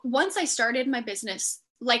once I started my business,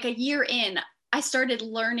 like a year in, I started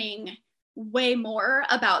learning way more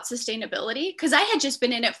about sustainability because I had just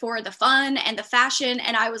been in it for the fun and the fashion.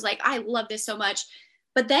 And I was like, I love this so much.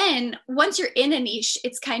 But then once you're in a niche,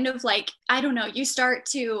 it's kind of like, I don't know, you start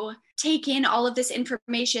to take in all of this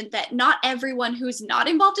information that not everyone who's not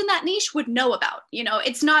involved in that niche would know about.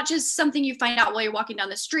 It's not just something you find out while you're walking down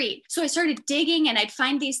the street. So I started digging and I'd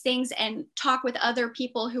find these things and talk with other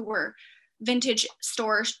people who were vintage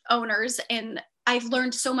store owners, and I've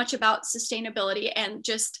learned so much about sustainability and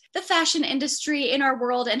just the fashion industry in our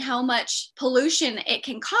world and how much pollution it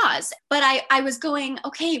can cause. But I was going,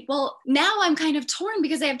 okay, well, now I'm kind of torn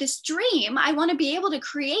because I have this dream. I want to be able to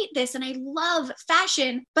create this and I love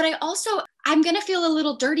fashion, but I'm going to feel a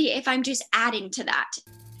little dirty if I'm just adding to that.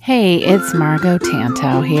 Hey, it's Margot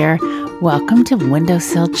Tantow here. Welcome to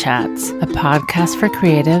Windowsill Chats, a podcast for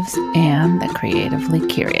creatives and the creatively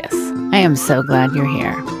curious. I am so glad you're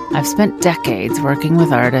here. I've spent decades working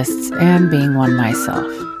with artists and being one myself.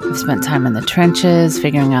 I've spent time in the trenches,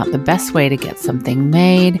 figuring out the best way to get something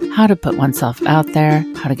made, how to put oneself out there,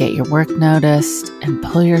 how to get your work noticed, and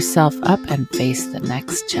pull yourself up and face the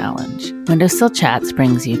next challenge. Windowsill Chats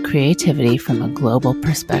brings you creativity from a global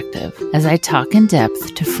perspective as I talk in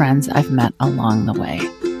depth to friends I've met along the way.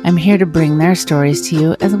 I'm here to bring their stories to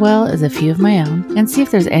you as well as a few of my own and see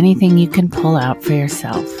if there's anything you can pull out for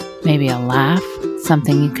yourself. Maybe a laugh,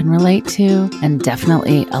 something you can relate to, and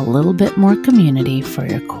definitely a little bit more community for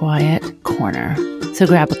your quiet corner. So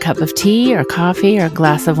grab a cup of tea or coffee or a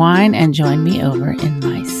glass of wine and join me over in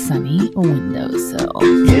my sunny windowsill.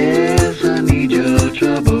 Yes, I need your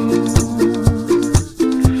trouble,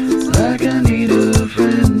 like I need a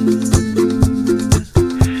friend.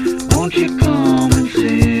 Won't you come and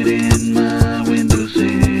sit in my windowsill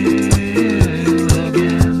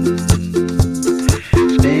again?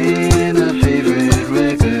 Spin our favorite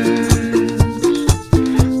records,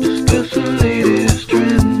 discuss the latest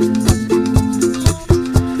trends.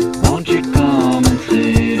 Won't you come and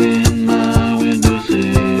sit in my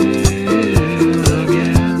windowsill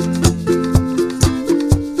again?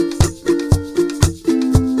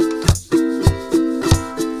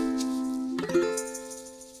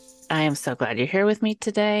 I am so glad you're here with me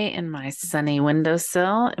today in my sunny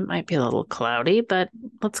windowsill. It might be a little cloudy, but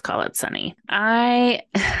let's call it sunny. I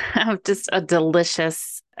have just a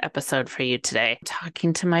delicious episode for you today,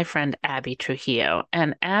 talking to my friend Abby Trujillo.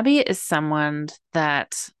 And Abby is someone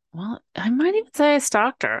that, well, I might even say I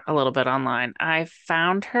stalked her a little bit online. I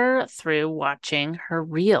found her through watching her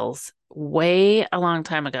reels way a long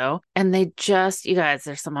time ago. And you guys,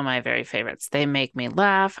 they're some of my very favorites. They make me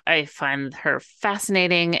laugh. I find her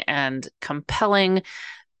fascinating and compelling.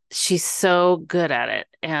 She's so good at it.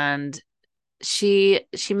 And she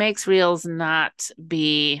makes reels not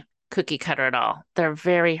be cookie cutter at all. They're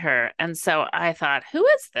very her. And so I thought, who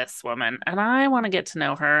is this woman? And I want to get to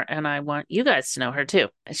know her, and I want you guys to know her too.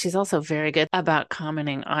 She's also very good about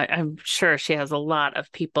commenting. I'm sure she has a lot of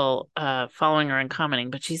people following her and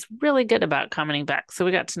commenting, but she's really good about commenting back. So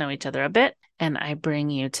we got to know each other a bit. And I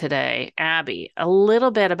bring you today Abby. A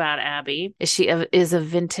little bit about Abby. She is a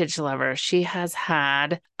vintage lover. She has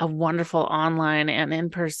had a wonderful online and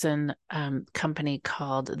in-person company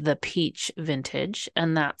called The Peach Vintage,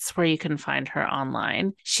 and that's where you can find her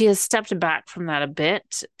online. She has stepped back from that a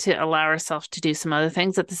bit to allow herself to do some other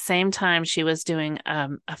things. At the same time, she was doing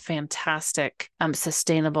a fantastic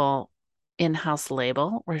sustainable in-house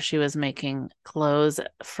label where she was making clothes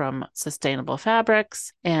from sustainable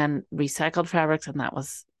fabrics and recycled fabrics, and that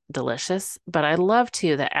was delicious. But I love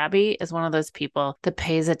too that Abby is one of those people that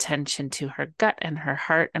pays attention to her gut and her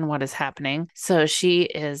heart and what is happening. So she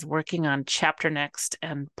is working on Chapter Next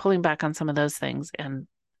and pulling back on some of those things and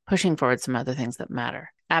pushing forward some other things that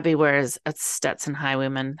matter. Abby wears a Stetson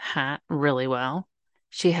Highwayman hat really well.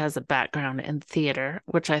 She has a background in theater,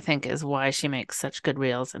 which I think is why she makes such good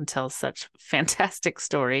reels and tells such fantastic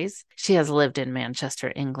stories. She has lived in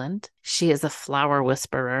Manchester, England. She is a flower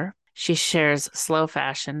whisperer. She shares slow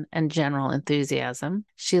fashion and general enthusiasm.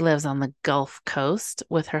 She lives on the Gulf Coast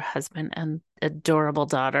with her husband and adorable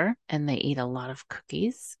daughter, and they eat a lot of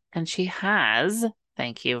cookies. And she has,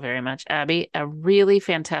 thank you very much, Abby, a really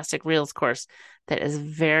fantastic reels course that is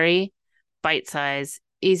very bite-sized,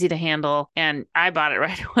 easy to handle, and I bought it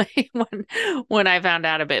right away when I found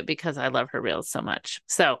out of it because I love her reels so much.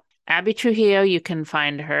 So Abby Trujillo, you can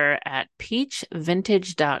find her at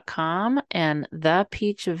peachvintage.com and The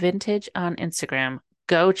Peach Vintage on Instagram.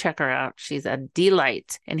 Go check her out. She's a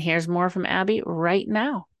delight. And here's more from Abby right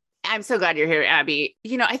now. I'm so glad you're here, Abby.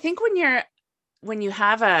 I think when you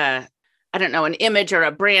have an image or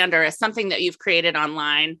a brand or something that you've created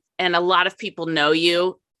online and a lot of people know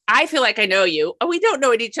you, I feel like I know you. Oh, we don't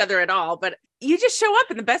know each other at all, but you just show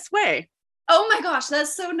up in the best way. Oh my gosh,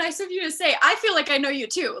 that's so nice of you to say. I feel like I know you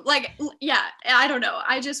too. Like, yeah, I don't know.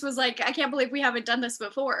 I just was like, I can't believe we haven't done this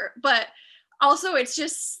before. But also, it's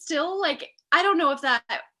just still like, I don't know if that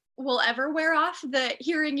will ever wear off, the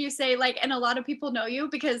hearing you say, like, and a lot of people know you,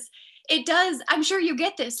 because it does. I'm sure you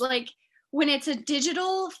get this. Like, when it's a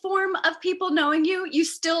digital form of people knowing you, you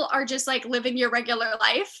still are just like living your regular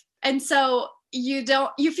life. And so you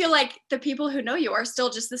feel like the people who know you are still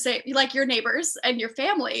just the same, like your neighbors and your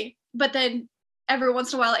family. But then every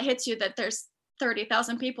once in a while it hits you that there's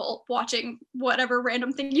 30,000 people watching whatever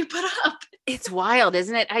random thing you put up. It's wild,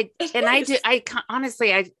 isn't it?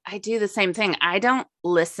 Honestly, I do the same thing. I don't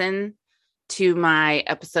listen to my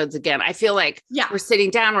episodes again. I feel like we're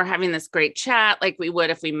sitting down, we're having this great chat like we would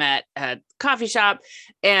if we met at a coffee shop.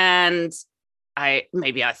 And I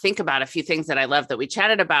think about a few things that I love that we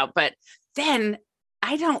chatted about, but then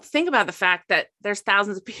I don't think about the fact that there's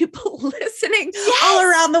thousands of people listening all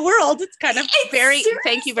around the world. It's kind of seriously.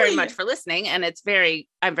 Thank you very much for listening. And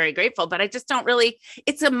I'm very grateful, but I just don't really,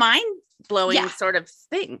 it's a mind blowing sort of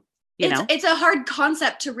thing. It's a hard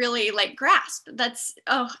concept to really like grasp.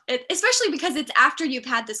 Especially because it's after you've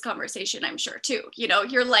had this conversation, I'm sure too,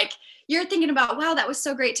 you're thinking about, wow, that was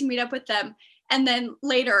so great to meet up with them. And then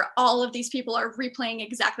later, all of these people are replaying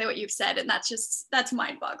exactly what you've said. And that's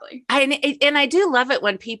mind boggling. And I do love it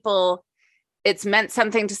when it's meant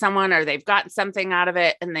something to someone or they've gotten something out of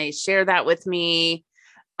it and they share that with me.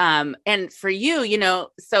 And for you,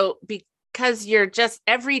 so because you're just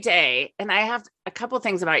every day, and I have a couple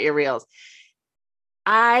things about your reels.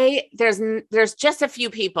 There's just a few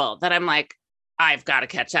people that I'm like, I've got to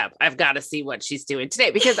catch up. I've got to see what she's doing today,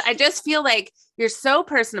 because I just feel like you're so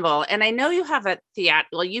personable. And I know you have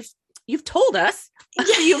you've told us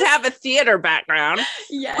you have a theater background,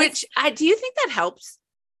 which do you think that helps?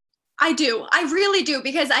 I do. I really do,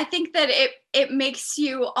 because I think that it makes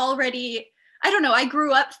you already, I don't know. I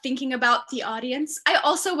grew up thinking about the audience. I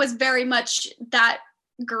also was very much that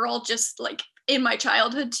girl, just like in my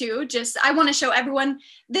childhood too. Just, I want to show everyone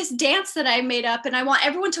this dance that I made up, and I want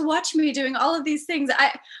everyone to watch me doing all of these things.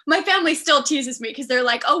 My family still teases me because they're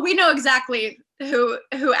like, oh, we know exactly who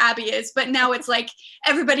Abby is, but now it's like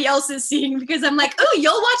everybody else is seeing, because I'm like, oh,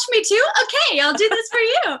 you'll watch me too? Okay, I'll do this for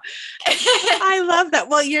you. I love that.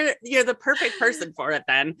 Well, you're the perfect person for it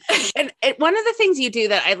then. And one of the things you do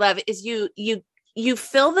that I love is you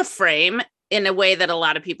fill the frame in a way that a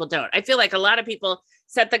lot of people don't. I feel like a lot of people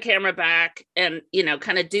set the camera back and,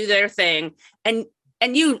 kind of do their thing. And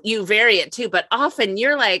you vary it too, but often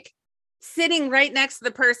you're like sitting right next to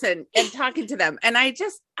the person and talking to them. And I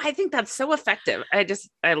think that's so effective.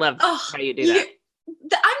 I love how you do that.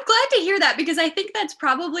 I'm glad to hear that, because I think that's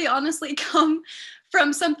probably honestly come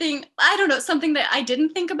from something that I didn't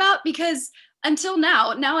think about, because until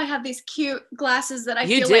now I have these cute glasses that I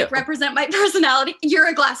feel like represent my personality. You're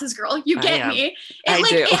a glasses girl. You get me.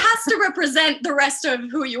 It has to represent the rest of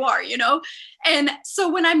who you are, And so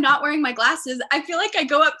when I'm not wearing my glasses, I feel like I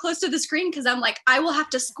go up close to the screen because I'm like, I will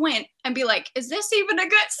have to squint and be like, is this even a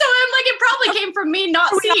good? So I'm like, it probably came from me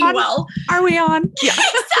not seeing well. Are we on? Yeah.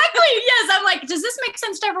 Exactly. Yes. I'm like, does this make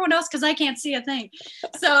sense to everyone else? Because I can't see a thing.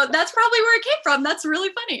 So that's probably where it came from. That's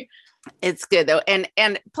really funny. It's good though.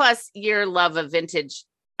 And plus your love of vintage,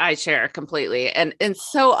 I share completely. And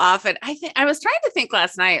so often I was trying to think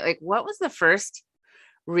last night, like, what was the first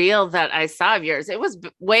reel that I saw of yours? It was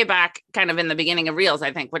way back kind of in the beginning of reels,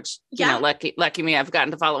 I think, which, lucky me, I've gotten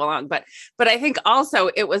to follow along. But I think also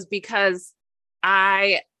it was because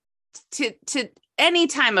to any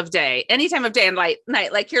time of day and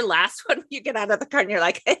night, like your last one, you get out of the car and you're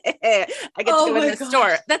like, I get to go in the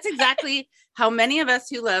store. That's exactly how many of us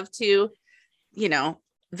who love to,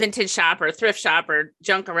 vintage shop or thrift shop or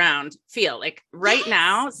junk around feel like right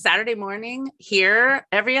now, Saturday morning here,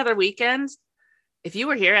 every other weekend. If you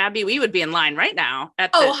were here, Abby, we would be in line right now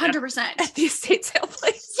at 100% at the estate sale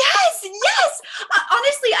place. Yes.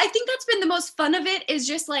 Honestly, I think that's been the most fun of it, is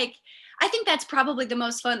just like, I think that's probably the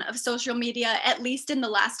most fun of social media, at least in the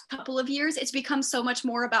last couple of years. It's become so much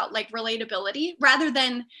more about like relatability rather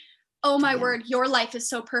than, oh my word, your life is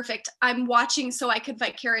so perfect, I'm watching so I could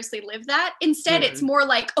vicariously live that. Instead, it's more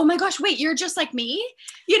like, oh my gosh, wait, you're just like me.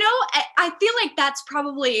 I feel like that's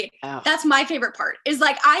probably, that's my favorite part, is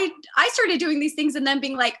like, I started doing these things and then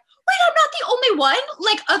being like, wait, I'm not the only one.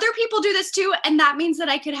 Like, other people do this too. And that means that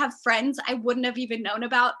I could have friends I wouldn't have even known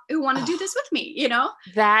about who want to do this with me,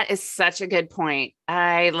 That is such a good point.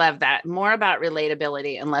 I love that. More about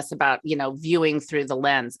relatability and less about, viewing through the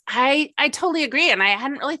lens. I totally agree. And I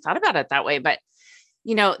hadn't really thought about it that way, but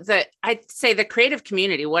I'd say the creative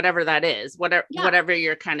community, whatever that is, whatever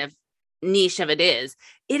your kind of niche of it is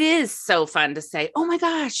so fun to say, oh my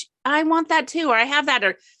gosh, I want that too, or I have that,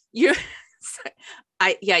 or you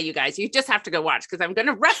you guys, you just have to go watch, because I'm going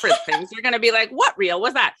to reference things. You're going to be like, what reel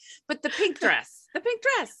was that? But the pink dress.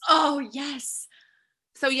 Oh, yes.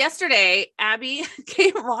 So yesterday, Abby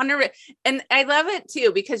came on and I love it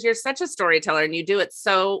too, because you're such a storyteller and you do it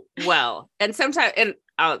so well. And sometimes, and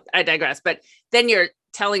I digress, but then you're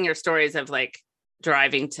telling your stories of like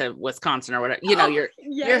driving to Wisconsin or whatever,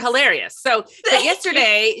 you're hilarious. So but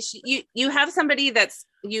yesterday you have somebody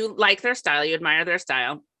you like their style, you admire their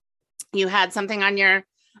style. You had something on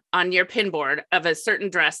your pin board of a certain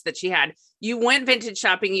dress that she had. You went vintage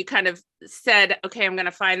shopping. You kind of said, okay, I'm going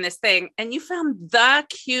to find this thing. And you found the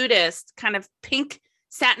cutest kind of pink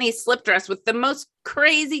satiny slip dress with the most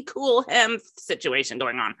crazy cool hem situation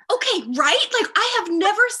going on. Okay. Right. Like I have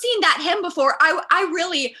never seen that hem before. I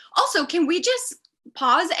really, also, can we just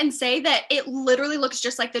pause and say that it literally looks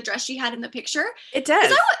just like the dress she had in the picture? It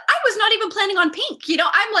does. I was not even planning on pink.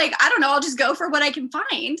 I'm like, I don't know. I'll just go for what I can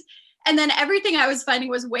find. And then everything I was finding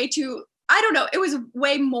was way too, I don't know, it was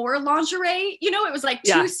way more lingerie, it was like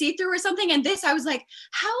too see-through or something. And this, I was like,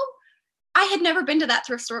 I had never been to that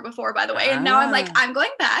thrift store before, by the way. And now I'm like, I'm going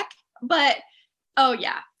back. But, oh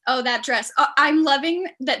yeah. Oh, that dress. I'm loving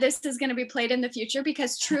that this is going to be played in the future,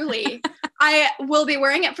 because truly I will be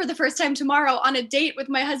wearing it for the first time tomorrow on a date with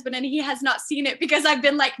my husband, and he has not seen it because I've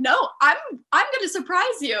been like, no, I'm going to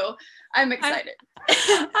surprise you. I'm excited.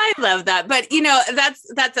 I love that. But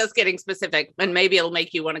that's us getting specific, and maybe it'll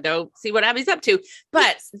make you want to go see what Abby's up to.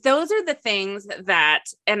 But those are the things that,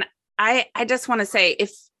 and I just want to say,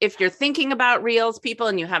 if you're thinking about reels, people,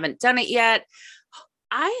 and you haven't done it yet,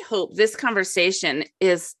 I hope this conversation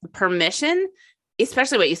is permission,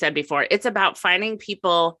 especially what you said before. It's about finding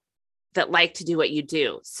people that like to do what you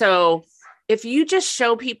do. So if you just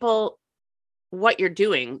show people what you're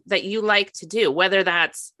doing that you like to do, whether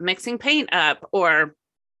that's mixing paint up or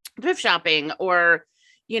thrift shopping or,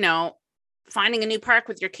 finding a new park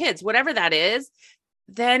with your kids, whatever that is,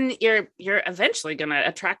 then you're eventually going to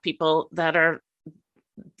attract people that are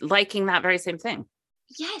liking that very same thing.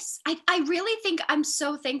 Yes. I really think I'm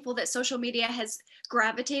so thankful that social media has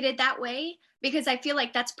gravitated that way, because I feel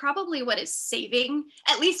like that's probably what is saving,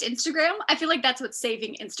 at least Instagram. I feel like that's what's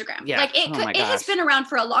saving Instagram. Yeah. Like it has been around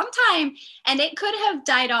for a long time, and it could have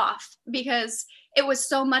died off because it was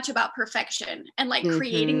so much about perfection and like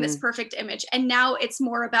creating this perfect image. And now it's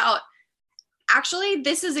more about, actually,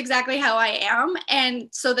 this is exactly how I am. And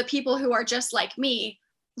so the people who are just like me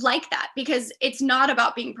like that, because it's not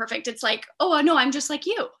about being perfect. It's like, oh no, I'm just like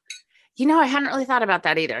you. I hadn't really thought about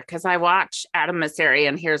that either, because I watch Adam Mosseri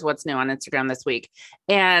and Here's What's New on Instagram this week.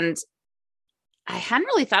 And I hadn't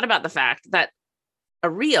really thought about the fact that a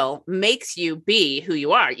reel makes you be who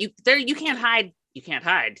you are. You can't hide. You can't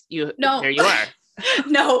hide. There you are.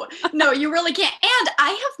 No, you really can't. And I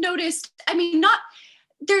have noticed,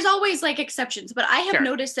 there's always like exceptions, but I have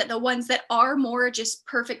noticed that the ones that are more just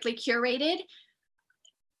perfectly curated,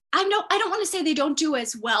 I don't want to say they don't do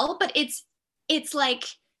as well, but it's like,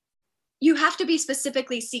 you have to be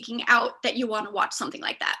specifically seeking out that you want to watch something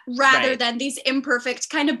like that, rather than these imperfect,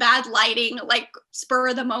 kind of bad lighting, like spur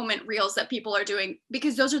of the moment reels that people are doing,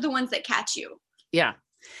 because those are the ones that catch you. Yeah.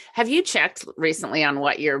 Have you checked recently on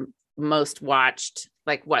what your most watched,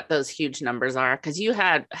 like what those huge numbers are? Because you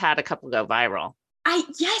had a couple go viral.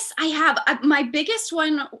 Yes, I have. My biggest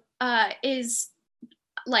one is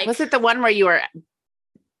like, was it the one where you were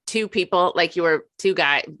two people, like you were two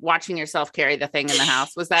guys watching yourself carry the thing in the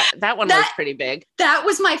house? Was that one was pretty big? That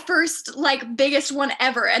was my first like biggest one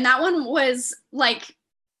ever. And that one was like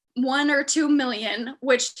 1 or 2 million,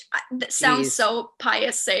 which sounds so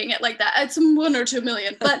pious saying it like that. It's 1 or 2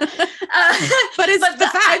 million, but but it's the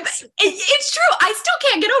facts. It's true. I still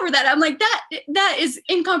can't get over that. I'm like, that is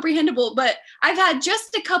incomprehensible, but I've had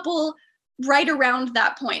just a couple right around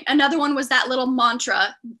that point. Another one was that little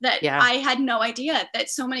mantra that I had no idea that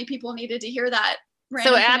so many people needed to hear that.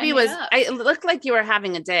 So Abby it looked like you were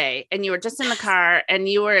having a day and you were just in the car and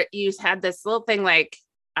you had this little thing like,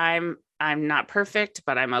 I'm not perfect,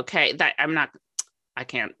 but I'm okay. I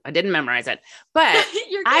didn't memorize it, but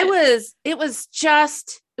it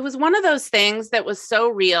was one of those things that was so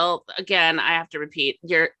real. Again, I have to repeat,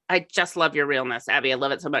 I just love your realness, Abby. I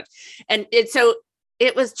love it so much. And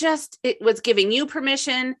it was giving you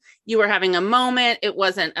permission. You were having a moment. It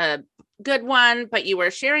wasn't a good one, but you were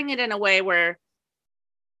sharing it in a way where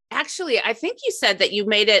actually, I think you said that you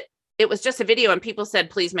made it was just a video and people said,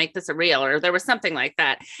 please make this a reel, or there was something like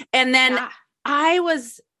that. And then I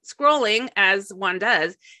was scrolling as one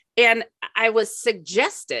does. And I was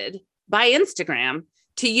suggested by Instagram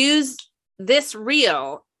to use this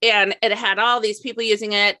reel, and it had all these people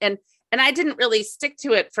using it. And I didn't really stick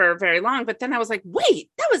to it for very long, but then I was like, wait,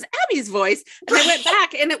 that was Abby's voice. And I went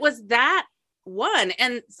back and it was that one,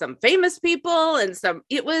 and some famous people and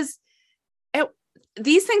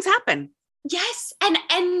these things happen. Yes. And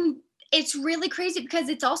it's really crazy because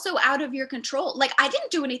it's also out of your control. Like, I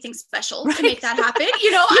didn't do anything special to make that happen.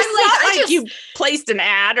 You know, you placed an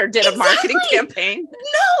ad or did a marketing campaign.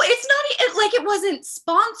 No, it's not like it wasn't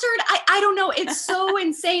sponsored. I don't know. It's so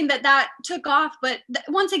insane that took off. But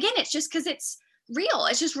once again, it's just because it's real.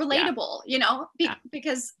 It's just relatable, you know,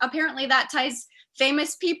 because apparently that ties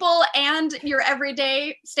famous people and your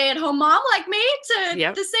everyday stay-at-home mom like me to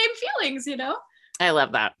the same feelings, you know? I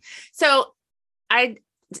love that. So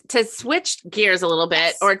to switch gears a little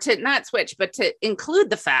bit, or to not switch, but to include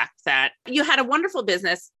the fact that you had a wonderful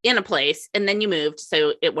business in a place and then you moved,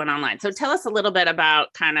 so it went online. So tell us a little bit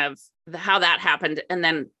about kind of how that happened. And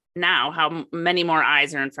then now how many more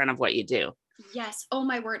eyes are in front of what you do. Yes. Oh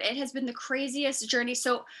my word. It has been the craziest journey.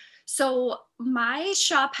 So my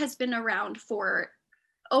shop has been around for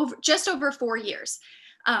just over 4 years.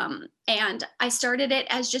 And I started it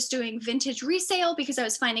as just doing vintage resale because I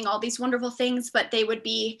was finding all these wonderful things, but they would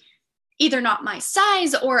be either not my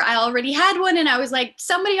size or I already had one. And I was like,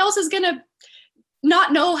 somebody else is going to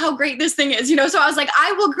not know how great this thing is, you know? So I was like,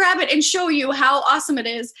 I will grab it and show you how awesome it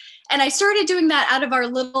is. And I started doing that out of our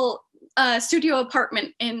little studio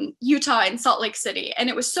apartment in Utah in Salt Lake City. And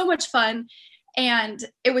it was so much fun. And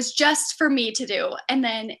it was just for me to do. And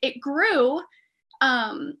then it grew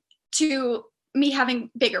to me having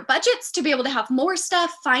bigger budgets to be able to have more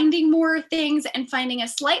stuff, finding more things, and finding a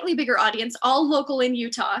slightly bigger audience, all local in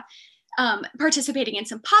Utah, participating in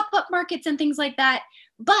some pop-up markets and things like that.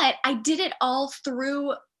 But I did it all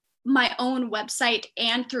through my own website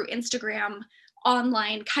and through Instagram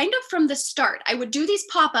online, kind of from the start. I would do these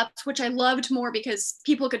pop-ups, which I loved more because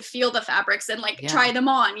people could feel the fabrics and try them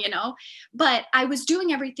on, you know, but I was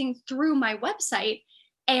doing everything through my website.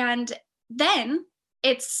 And then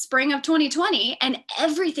it's spring of 2020 and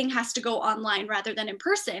everything has to go online rather than in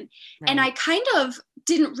person. Right. And I kind of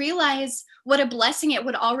didn't realize what a blessing it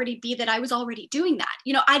would already be that I was already doing that.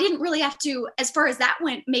 You know, I didn't really have to, as far as that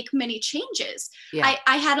went, make many changes. Yeah.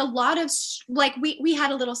 I had a lot of, we had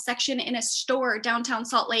a little section in a store downtown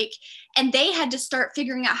Salt Lake, and they had to start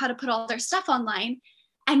figuring out how to put all their stuff online.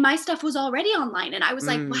 And my stuff was already online. And I was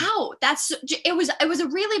like, wow, it was a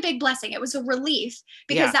really big blessing. It was a relief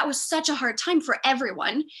because that was such a hard time for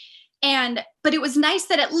everyone. But it was nice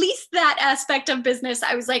that at least that aspect of business,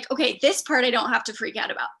 I was like, okay, this part I don't have to freak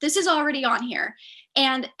out about. This is already on here.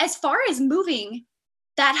 And as far as moving,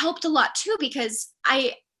 that helped a lot too, because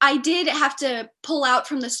I did have to pull out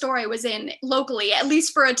from the store I was in locally, at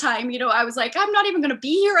least for a time. You know, I was like, I'm not even going to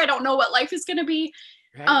be here. I don't know what life is going to be.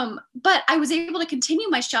 Right. But I was able to continue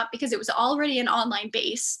my shop because it was already an online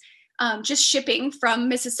base, just shipping from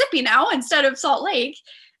Mississippi now instead of Salt Lake.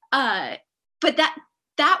 But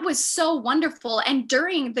that was so wonderful. And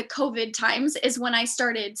during the COVID times is when I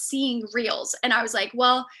started seeing reels, and I was like,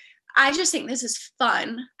 well, I just think this is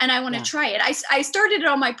fun and I want to try it. I started it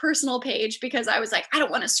on my personal page because I was like, I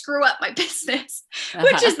don't want to screw up my business,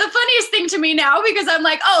 which is the funniest thing to me now, because I'm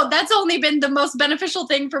like, oh, that's only been the most beneficial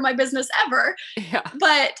thing for my business ever. Yeah.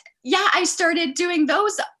 But yeah, I started doing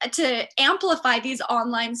those to amplify these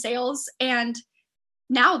online sales. And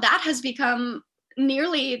now that has become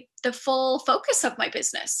nearly the full focus of my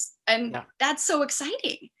business. And that's so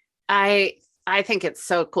exciting. I think it's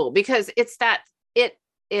so cool because it's that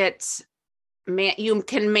you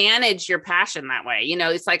can manage your passion that way. You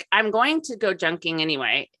know, it's like, I'm going to go junking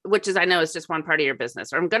anyway, which is, I know is just one part of your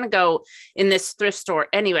business, or I'm going to go in this thrift store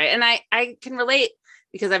anyway. And I can relate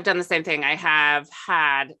because I've done the same thing. I have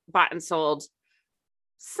had bought and sold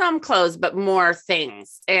some clothes, but more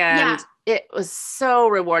things. And it was so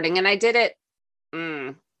rewarding. And I did it.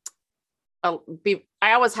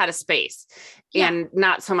 I always had a space and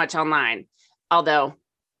not so much online, although,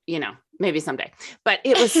 you know, maybe someday, but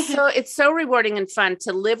it was it's so rewarding and fun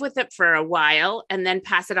to live with it for a while and then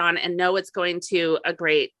pass it on and know it's going to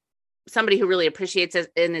somebody who really appreciates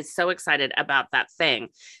it and is so excited about that thing.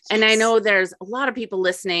 Yes. And I know there's a lot of people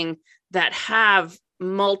listening that have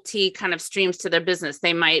multi kind of streams to their business.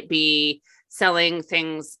 They might be selling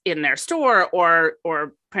things in their store or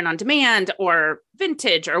print on demand or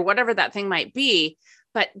vintage or whatever that thing might be.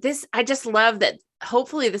 But I just love that.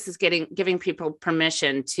 Hopefully this is giving people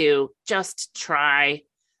permission to just try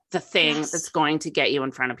the thing that's going to get you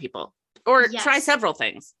in front of people, or try several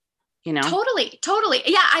things. you know? Totally.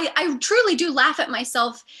 Yeah, I truly do laugh at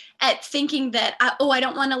myself at thinking that, I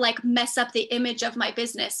don't want to like mess up the image of my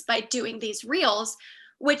business by doing these reels,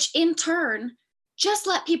 which in turn just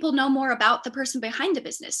let people know more about the person behind the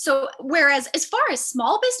business. So whereas as far as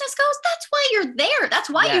small business goes, that's why you're there. That's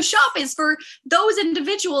why you shop, is for those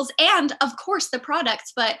individuals and of course the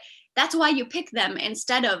products, but that's why you pick them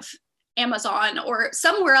instead of Amazon or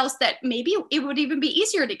somewhere else that maybe it would even be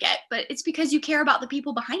easier to get, but it's because you care about the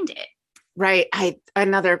people behind it. Right.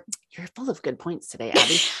 You're full of good points today,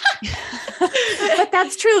 Abby. But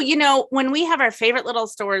that's true. You know, when we have our favorite little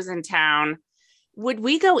stores in town, would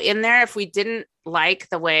we go in there if we didn't like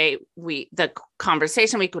the way the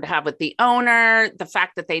conversation we could have with the owner, the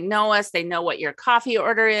fact that they know us, they know what your coffee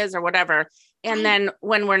order is or whatever. And then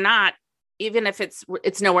when we're not, even if it's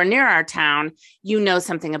nowhere near our town, you know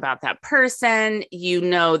something about that person, you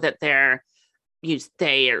know that they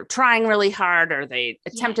are trying really hard, or they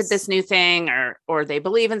attempted this new thing, or they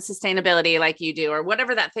believe in sustainability like you do, or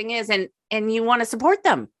whatever that thing is. And you want to support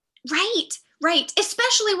them. Right.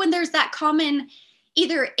 Especially when there's that common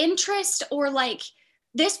either interest or like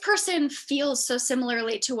this person feels so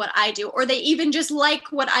similarly to what I do, or they even just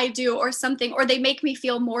like what I do or something, or they make me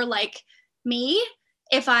feel more like me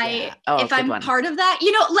if I'm part of that,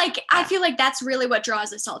 you know, like I feel like that's really what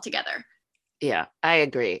draws us all together. Yeah, I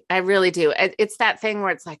agree. I really do. It's that thing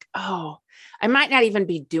where it's like, oh, I might not even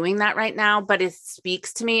be doing that right now, but it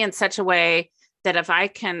speaks to me in such a way that if I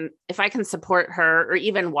can support her or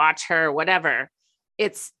even watch her or whatever,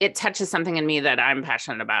 it touches something in me that I'm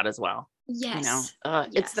passionate about as well. Yes. You know,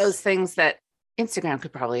 it's those things that Instagram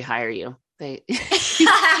could probably hire you. They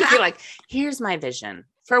be like, here's my vision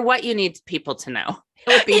for what you need people to know.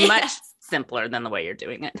 It would be much simpler than the way you're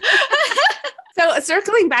doing it. So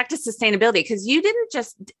circling back to sustainability,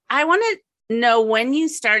 because I want to know when you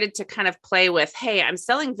started to kind of play with, hey, I'm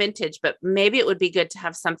selling vintage, but maybe it would be good to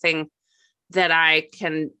have something that I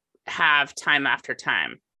can have time after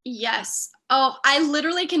time. Yes. Oh, I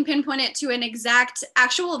literally can pinpoint it to an exact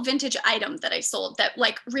actual vintage item that I sold that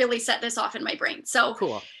like really set this off in my brain. So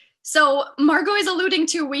cool. So Margot is alluding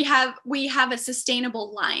to, we have a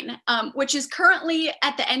sustainable line, which is currently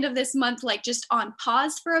at the end of this month, like just on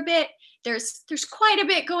pause for a bit. There's quite a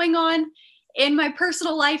bit going on in my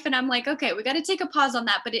personal life. And I'm like, okay, we got to take a pause on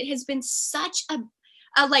that. But it has been such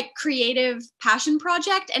a like creative passion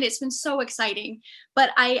project, and it's been so exciting.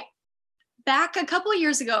 But back a couple of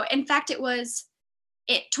years ago, in fact, it was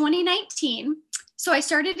 2019. So I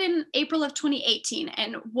started in April of 2018.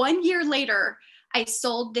 And 1 year later, I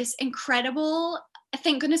sold this incredible,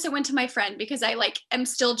 thank goodness it went to my friend, because I like am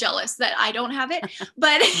still jealous that I don't have it.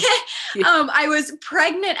 But I was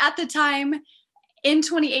pregnant at the time in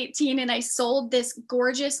 2018, and I sold this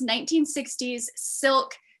gorgeous 1960s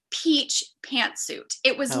silk peach pantsuit.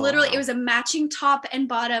 It was it was a matching top and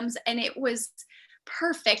bottoms, and it was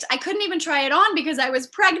perfect. I couldn't even try it on because I was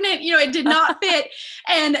pregnant, you know, it did not fit.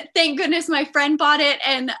 And thank goodness my friend bought it,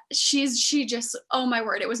 and she just, oh my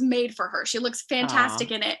word, it was made for her. She looks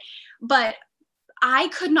fantastic in it. But I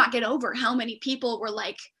could not get over how many people were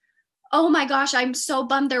like, oh my gosh, I'm so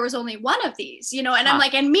bummed there was only one of these, you know? And I'm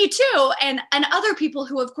like, and me too. And other people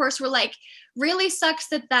who of course were like, really sucks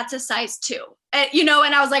that that's a size 2, you know?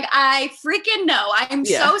 And I was like, I freaking know. I'm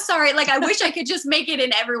so sorry. Like, I wish I could just make it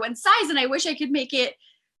in everyone's size, and I wish I could make it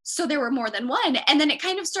so there were more than one. And then it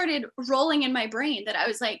kind of started rolling in my brain that I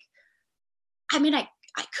was like, I mean, I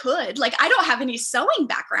could, like, I don't have any sewing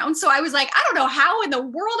background. So I was like, I don't know how in the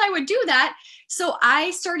world I would do that. So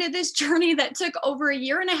I started this journey that took over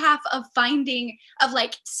 1.5 years of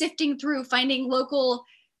like sifting through, finding local,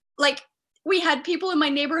 like we had people in my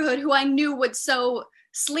neighborhood who I knew would sew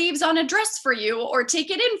sleeves on a dress for you or take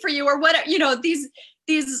it in for you or whatever, you know, these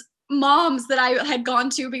moms that I had gone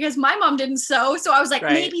to because my mom didn't sew. So I was like,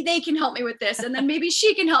 maybe they can help me with this. And then maybe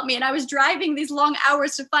she can help me. And I was driving these long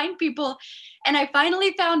hours to find people. And I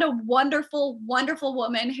finally found a wonderful, wonderful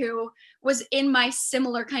woman who was in my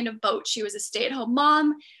similar kind of boat. She was a stay-at-home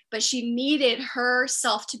mom, but she needed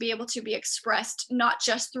herself to be able to be expressed, not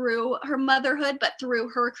just through her motherhood, but through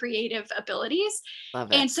her creative abilities.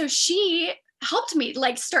 Love it. And so she helped me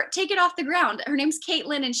like take it off the ground. Her name's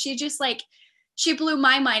Caitlin. And she just like, she blew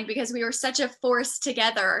my mind because we were such a force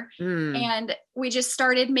together. And we just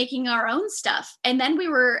started making our own stuff. And then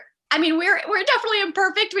we're definitely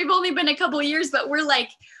imperfect. We've only been a couple of years, but we're like,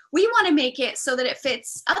 we want to make it so that it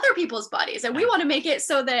fits other people's bodies. And we want to make it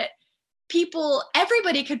so that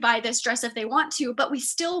everybody could buy this dress if they want to, but we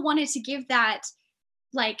still wanted to give that,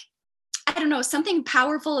 like, I don't know, something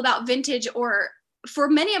powerful about vintage, or for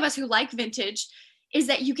many of us who like vintage, is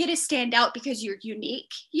that you get to stand out because you're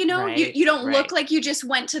unique. You know, Right, you don't look right. like you just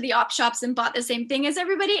went to the op shops and bought the same thing as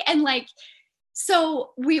everybody. And like,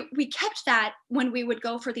 so we kept that when we would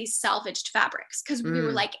go for these salvaged fabrics, because we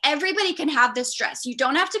were Mm, like, everybody can have this dress. You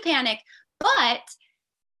don't have to panic, but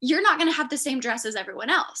you're not going to have the same dress as everyone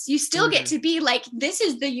else. You still get mm. to be like, this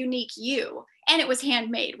is the unique you. And it was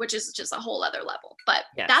handmade, which is just a whole other level. But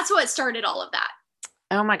Yes. that's what started all of that.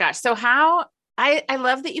 Oh my gosh. So I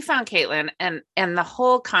love that you found Caitlin and the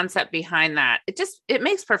whole concept behind that. It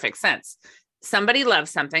makes perfect sense. Somebody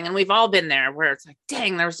loves something, and we've all been there where it's like,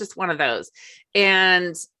 dang, there was just one of those.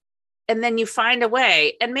 And then you find a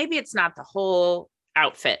way, and maybe it's not the whole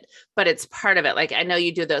outfit, but it's part of it. Like, I know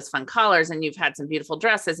you do those fun collars, and you've had some beautiful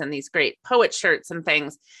dresses and these great poet shirts and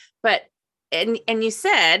things, but, and you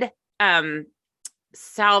said,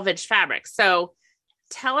 salvage fabric. So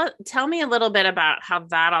tell me a little bit about how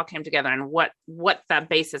that all came together and what the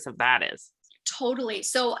basis of that is. Totally.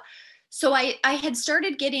 So I had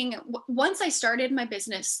started getting, once I started my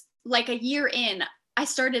business, like a year in, I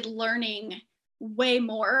started learning way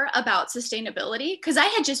more about sustainability, because I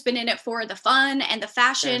had just been in it for the fun and the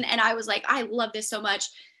fashion. Sure. And I was like, I love this so much.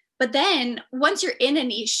 But then once you're in a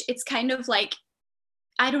niche, it's kind of like,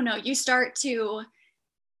 I don't know, you start to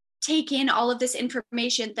take in all of this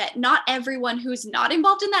information that not everyone who's not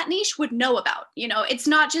involved in that niche would know about. You know, it's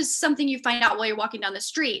not just something you find out while you're walking down the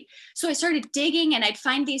street. So I started digging, and I'd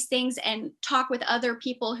find these things and talk with other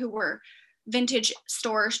people who were vintage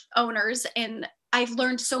store owners. And I've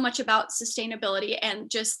learned so much about sustainability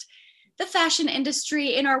and just the fashion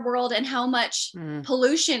industry in our world, and how much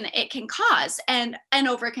pollution it can cause, and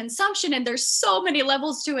overconsumption. And there's so many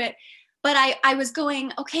levels to it. But I was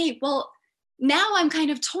going, okay, well, now I'm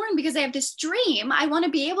kind of torn, because I have this dream. I want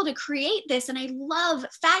to be able to create this, and I love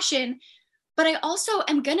fashion, but I also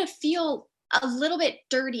am going to feel a little bit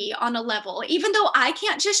dirty on a level, even though I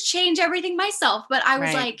can't just change everything myself. But I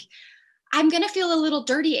was Right. like, I'm going to feel a little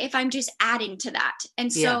dirty if I'm just adding to that.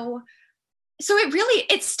 And so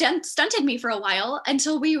it stunted me for a while,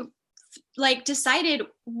 until we like decided,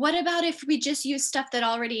 what about if we just use stuff that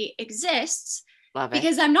already exists? Love it.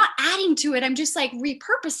 Because I'm not adding to it, I'm just like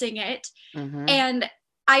repurposing it. Mhm. And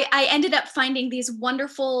I ended up finding these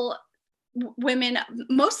wonderful women,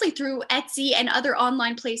 mostly through Etsy and other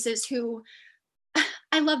online places, who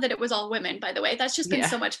I love that it was all women, by the way. That's just been Yeah.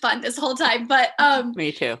 so much fun this whole time. But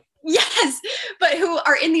Me too. yes, but who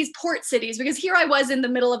are in these port cities, because here I was in the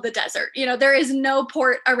middle of the desert. You know, there is no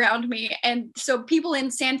port around me. And so people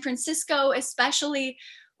in San Francisco especially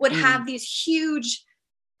would have these huge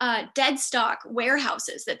dead stock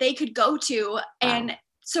warehouses that they could go to. And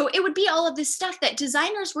so it would be all of this stuff that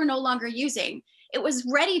designers were no longer using. It was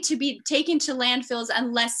ready to be taken to landfills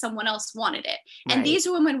unless someone else wanted it. And Right. these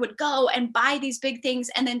women would go and buy these big things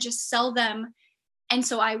and then just sell them. And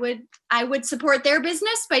so I would support their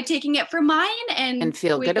business by taking it from mine, and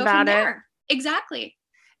feel we'd good go about from it. there. Exactly.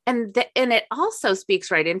 And it also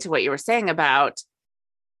speaks right into what you were saying about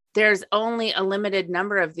there's only a limited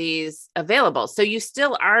number of these available. So you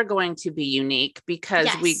still are going to be unique, because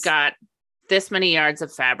we Yes. got this many yards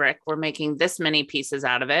of fabric. We're making this many pieces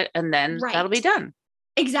out of it, and then that'll be Right. done.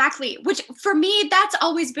 Exactly. Which for me, that's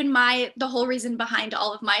always been the whole reason behind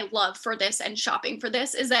all of my love for this and shopping for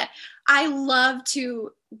this, is that I love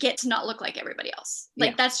to get to not look like everybody else. Like,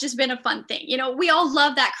 Yeah. that's just been a fun thing. You know, we all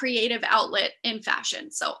love that creative outlet in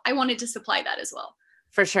fashion. So I wanted to supply that as well.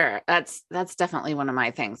 For sure. That's definitely one of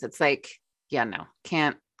my things. It's like, yeah, no,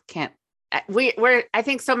 can't, I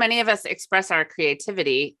think so many of us express our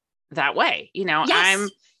creativity that way. You know, Yes.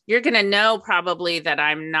 you're going to know probably that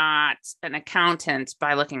I'm not an accountant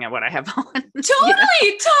by looking at what I have on.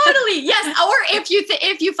 Totally. Yes. Or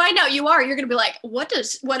if you find out you are, you're going to be like, what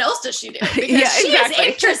else does she do? Because Yeah, she exactly.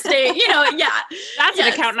 is interesting. You know, yeah. That's an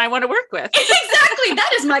Yes. accountant I want to work with. Exactly.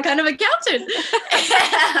 That is my kind of accountant.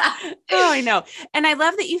 Oh, I know. And I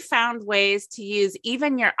love that you found ways to use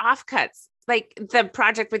even your offcuts, like the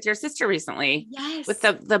project with your sister recently, Yes. with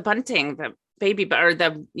the bunting, the baby, or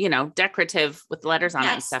the, decorative with letters on it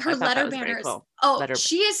and Yes, stuff. her I thought that letter was very banners. cool. Oh,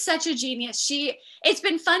 she is such a genius. It's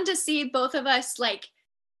been fun to see both of us like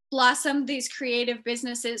blossom these creative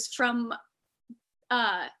businesses from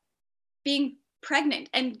being pregnant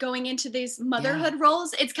and going into these motherhood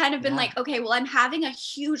roles. It's kind of been like, okay, well, I'm having a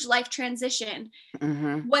huge life transition.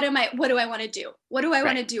 Mhm. What do I want to do? What do I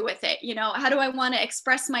want to Right. do with it? You know, how do I want to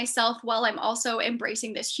express myself while I'm also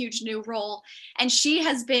embracing this huge new role? And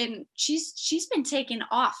she's been taken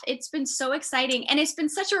off. It's been so exciting. And it's been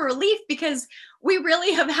such a relief, because we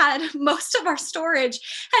really have had most of our storage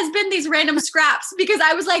has been these random scraps, because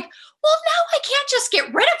I was like, well, now I can't just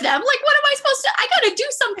get rid of them. Like, what am I supposed to, I got to do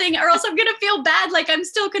something or else I'm going to feel bad. Like I'm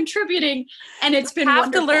still contributing. And it's been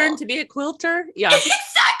wonderful. To learn to be a quilter. Yeah.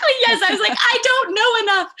 Exactly. Yes. I was like, I don't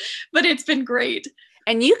know enough, but it's been great.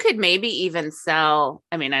 And you could maybe even sell,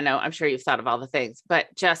 I mean, I'm sure you've thought of all the things, but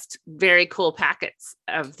just very cool packets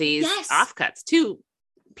of these offcuts to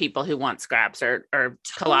people who want scraps or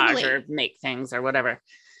collage or make things or whatever.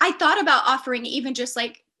 I thought about offering even just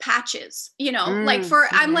like patches, like for,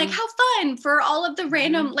 I'm like, how fun for all of the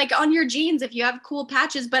random, like on your jeans, if you have cool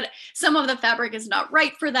patches, but some of the fabric is not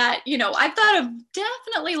right for that. I've thought of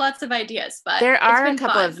definitely lots of ideas, but there are a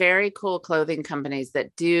couple of very cool clothing companies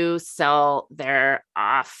that do sell their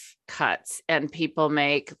off cuts, and people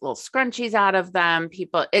make little scrunchies out of them.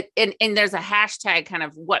 And there's a hashtag kind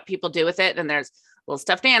of what people do with it. And there's little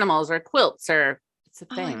stuffed animals or quilts, or it's a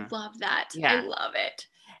thing. I love that. Yeah. I love it.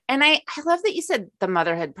 And I love that you said the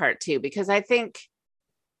motherhood part too, because I think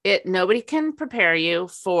nobody can prepare you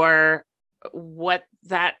for what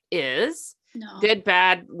that is. No. Good,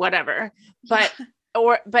 bad, whatever. But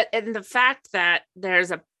and the fact that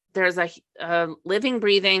there's a living,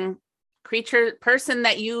 breathing person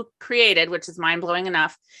that you created, which is mind blowing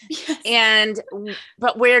enough. Yes.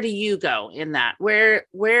 But where do you go in that?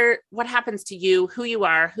 What happens to you, who you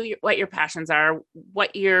are, what your passions are,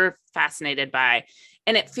 what you're fascinated by.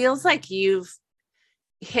 And it feels like you've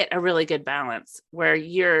hit a really good balance where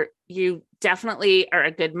you definitely are a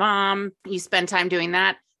good mom. You spend time doing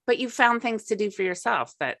that, but you found things to do for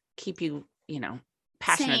yourself that keep you,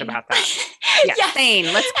 passionate sane. About that. Yeah. Yes. Sane.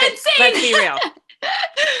 Let's be real.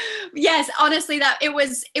 Yes, honestly, that it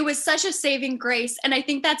was such a saving grace. And I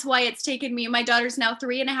think that's why it's taken me, my daughter's now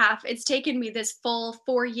 3.5. It's taken me this full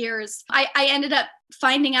 4 years. I ended up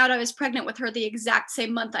finding out I was pregnant with her the exact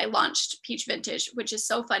same month I launched Peach Vintage, which is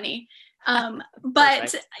so funny.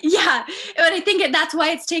 But yeah, but I think that's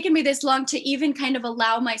why it's taken me this long to even kind of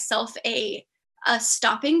allow myself a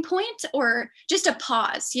stopping point or just a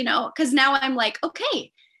pause, because now I'm like,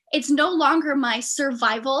 okay, it's no longer my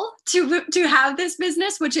survival to have this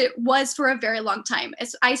business, which it was for a very long time.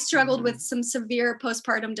 I struggled with some severe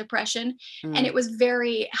postpartum depression, and it was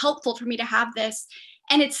very helpful for me to have this.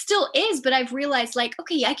 And it still is, but I've realized like,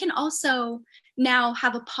 okay, I can also now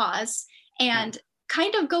have a pause and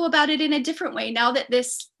kind of go about it in a different way now that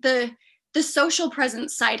the social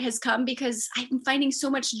presence side has come, because I'm finding so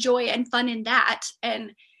much joy and fun in that.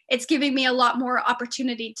 And it's giving me a lot more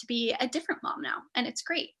opportunity to be a different mom now. And it's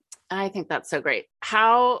great. I think that's so great.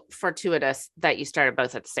 How fortuitous that you started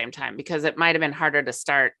both at the same time, because it might've been harder to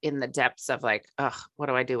start in the depths of like, oh, what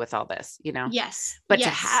do I do with all this? Yes. But to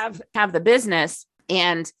have the business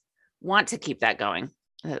and want to keep that going,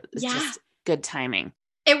 it's just good timing.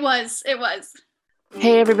 It was.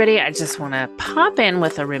 Hey, everybody. I just want to pop in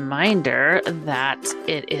with a reminder that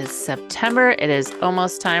it is September. It is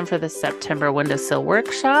almost time for the September Windowsill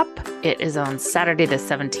Workshop. It is on Saturday the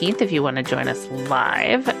 17th. If you want to join us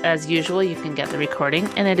live, as usual, you can get the recording.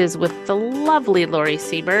 And it is with the lovely Lori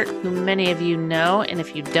Siebert, who many of you know. And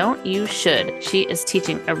if you don't, you should. She is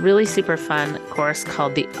teaching a really super fun course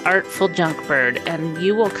called The Artful Junk Bird. And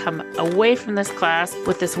you will come away from this class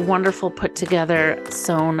with this wonderful put together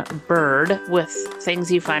sewn bird with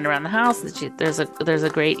things you find around the house. There's a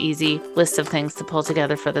great easy list of things to pull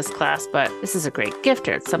together for this class, but this is a great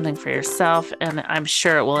gifter. It's something for yourself, and I'm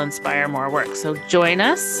sure it will inspire more work. So join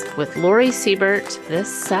us with Lori Siebert this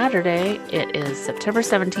Saturday. It is September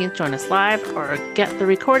 17th. Join us live or get the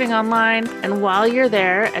recording online. And while you're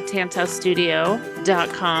there at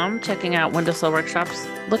TantowStudio.com checking out Windowsill Workshops,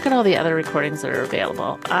 look at all the other recordings that are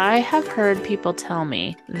available. I have heard people tell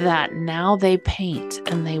me that now they paint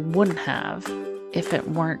and they wouldn't have if it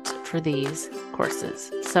weren't for these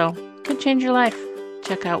courses. So could change your life.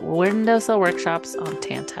 Check out Windowsill Workshops on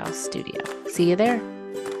Tantow Studio. See you there.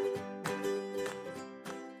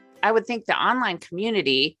 I would think the online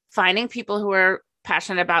community, finding people who are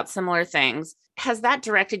passionate about similar things, has that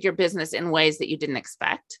directed your business in ways that you didn't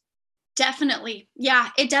expect? Definitely. Yeah,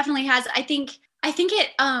 it definitely has. I think it,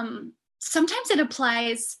 sometimes it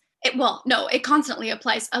applies. It constantly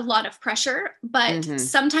applies a lot of pressure, but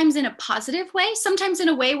sometimes in a positive way, sometimes in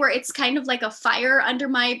a way where it's kind of like a fire under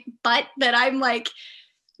my butt that I'm like,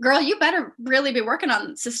 girl, you better really be working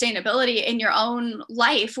on sustainability in your own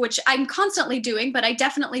life, which I'm constantly doing, but I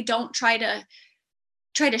definitely don't try to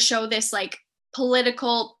show this like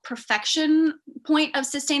political perfection point of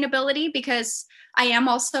sustainability, because I am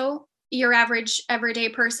also your average everyday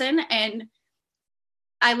person, and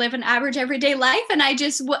I live an average everyday life. And I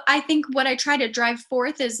think what I try to drive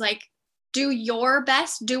forth is like do your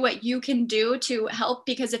best, do what you can do to help,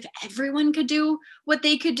 because if everyone could do what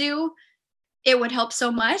they could do, it would help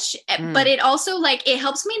so much. But it also like, it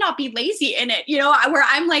helps me not be lazy in it, where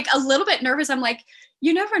I'm like a little bit nervous. I'm like,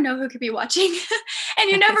 you never know who could be watching. And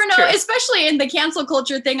you never know, especially in the cancel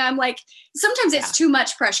culture thing. I'm like, sometimes it's too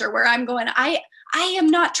much pressure where I'm going, I am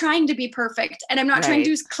not trying to be perfect, and I'm not trying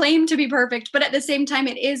to claim to be perfect. But at the same time,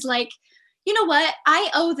 it is like, you know what? I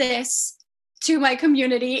owe this to my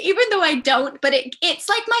community, even though I don't, but it's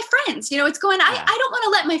like my friends, it's going, I don't want to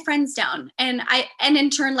let my friends down, and in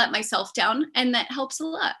turn let myself down. And that helps a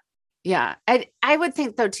lot. Yeah. I would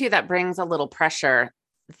think though, too, that brings a little pressure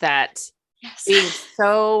that being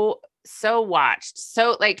so watched.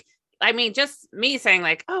 So like, I mean, just me saying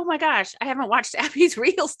like, oh my gosh, I haven't watched Abby's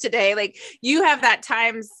reels today. Like you have that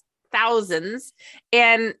times thousands,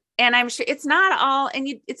 and I'm sure it's not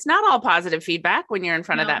all positive feedback when you're in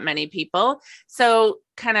front of that many people. So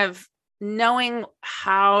kind of knowing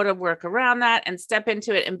how to work around that and step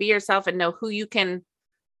into it and be yourself and know who you can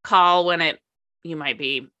call when you might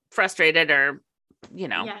be frustrated or,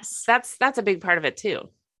 that's a big part of it too.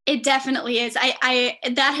 It definitely is. I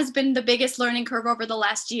that has been the biggest learning curve over the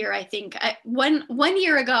last year. I think one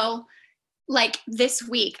year ago, like this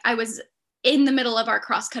week, I was in the middle of our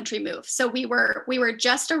cross country move. So we were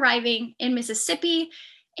just arriving in Mississippi,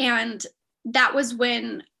 and that was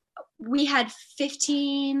when we had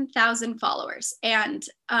 15,000 followers. And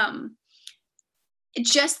it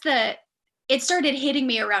started hitting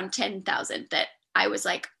me around 10,000 that I was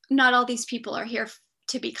like, not all these people are here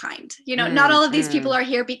to be kind. Not all of these people are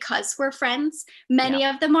here because we're friends. Many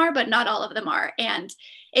of them are, but not all of them are. And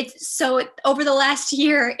over the last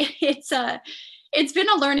year, it's been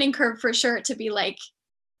a learning curve for sure, to be like,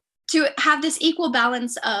 to have this equal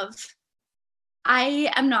balance of,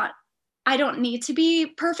 I don't need to be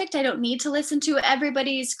perfect. I don't need to listen to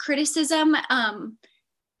everybody's criticism.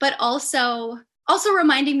 But also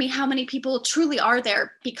reminding me how many people truly are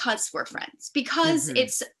there because we're friends, because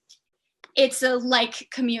it's a like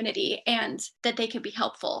community, and that they can be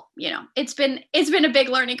helpful. It's been a big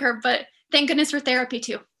learning curve, but thank goodness for therapy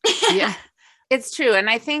too. Yeah, it's true. And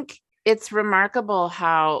I think it's remarkable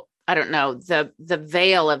how, I don't know, the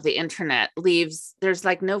veil of the internet there's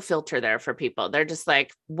like no filter there for people. They're just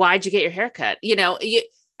like, why'd you get your hair cut?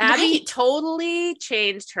 Abby totally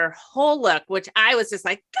changed her whole look, which I was just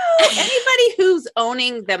like, go. Anybody who's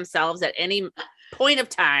owning themselves at any point of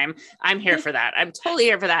time, I'm here for that. I'm totally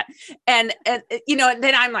here for that. And then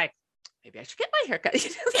I'm like, maybe I should get my hair cut.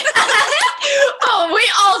 Oh,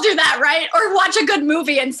 we all do that, right? Or watch a good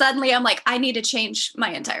movie and suddenly I'm like, I need to change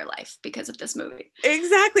my entire life because of this movie.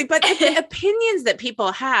 Exactly. But the opinions that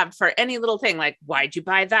people have for any little thing, like, why'd you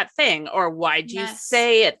buy that thing? Or why'd you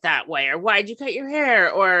say it that way? Or why'd you cut your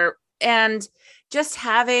hair? And just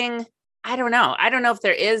having, I don't know if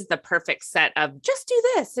there is the perfect set of just do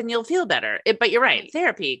this and you'll feel better. But you're right.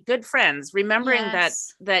 Therapy, good friends, remembering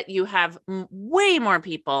that you have way more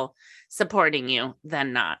people supporting you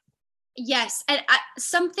than not. Yes. And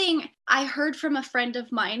something I heard from a friend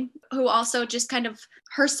of mine who also just kind of,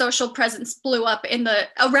 her social presence blew up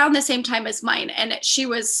around the same time as mine. And she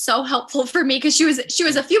was so helpful for me because she was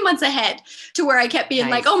a few months ahead to where I kept being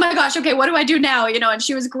like, oh my gosh, okay, what do I do now? And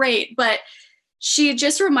she was great. But she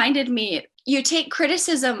just reminded me, you take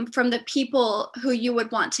criticism from the people who you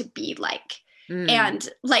would want to be like. And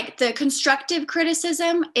like the constructive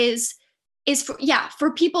criticism is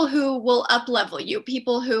for people who will up level you,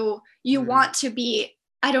 people who you want to be,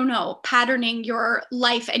 I don't know, patterning your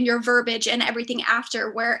life and your verbiage and everything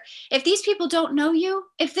after, where if these people don't know you,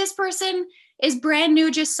 if this person is brand new,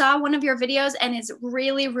 just saw one of your videos and is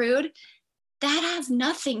really rude, that has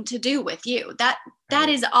nothing to do with you. That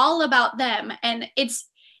is all about them. And it's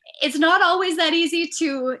not always that easy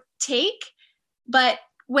to take, but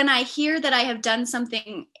when I hear that I have done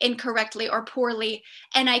something incorrectly or poorly,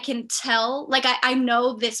 and I can tell, like I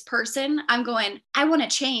know this person, I'm going, I want to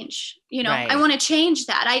change, I want to change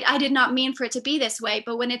that. I did not mean for it to be this way.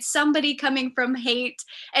 But when it's somebody coming from hate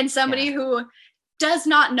and somebody who does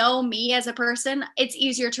not know me as a person, it's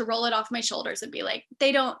easier to roll it off my shoulders and be like,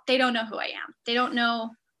 they don't know who I am. They don't know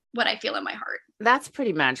what I feel in my heart. That's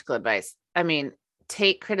pretty magical advice. I mean,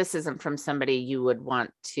 take criticism from somebody you would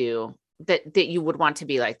want to, that you would want to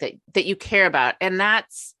be like, that you care about. And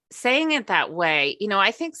that's saying it that way.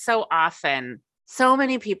 I think so often, so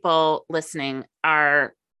many people listening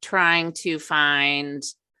are trying to find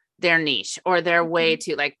their niche or their way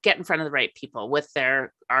to like get in front of the right people with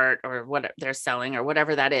their art or what they're selling or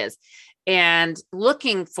whatever that is, and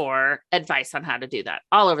looking for advice on how to do that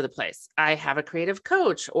all over the place. I have a creative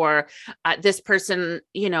coach, or this person,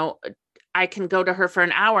 I can go to her for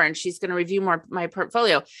an hour and she's going to review my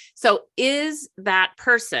portfolio. So is that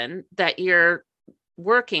person that you're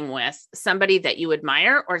working with somebody that you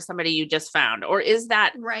admire or somebody you just found? Or is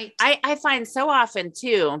that right? I find so often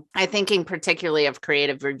too, I thinking particularly of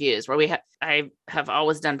creative reviews where I have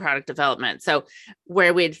always done product development. So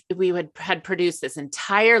where we had produced this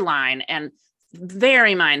entire line and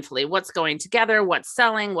very mindfully what's going together, what's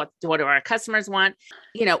selling, what do our customers want.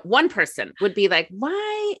 One person would be like,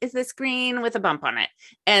 why is this green with a bump on it?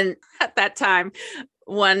 And at that time,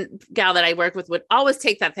 one gal that I work with would always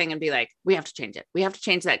take that thing and be like, we have to change it. We have to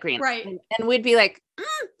change that green. Right. And we'd be like,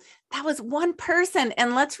 that was one person.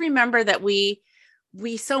 And let's remember that we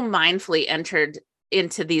so mindfully entered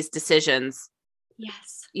into these decisions.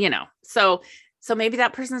 Yes. So maybe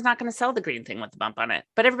that person's not going to sell the green thing with the bump on it,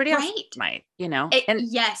 but everybody else might, and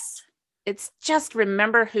yes, it's just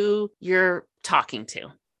remember who you're talking to.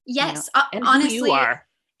 Yes. And honestly, who you are.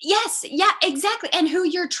 Yes. Yeah, exactly. And who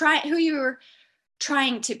you're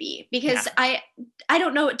trying to be, because I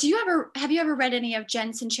don't know. Have you ever read any of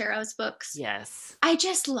Jen Sincero's books? Yes. I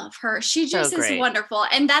just love her. She just So is wonderful.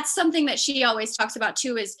 And that's something that she always talks about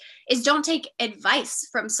too, is don't take advice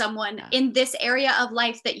from someone in this area of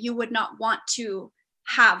life that you would not want to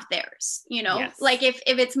have theirs, Yes. like if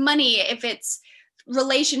it's money, if it's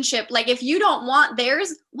relationship, like if you don't want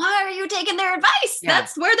theirs, why are you taking their advice? Yeah.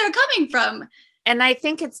 That's where they're coming from. And I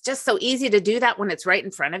think it's just so easy to do that when it's right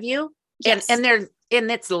in front of you. Yes. And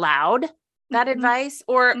it's loud, that Mhm. advice,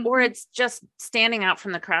 or Mhm. it's just standing out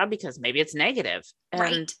from the crowd because maybe it's negative. And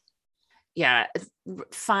Right. yeah,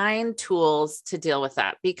 find tools to deal with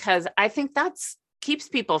that, because I think that's keeps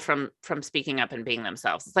people from speaking up and being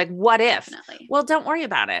themselves. It's like, what if? Definitely. Well, don't worry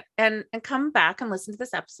about it, and come back and listen to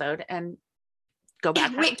this episode and go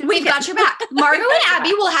back. We've got your back. Margot and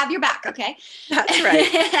Abby will have your back. Okay. That's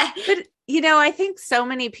right. But I think so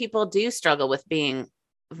many people do struggle with being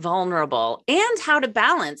vulnerable and how to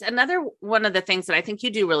balance. Another one of the things that I think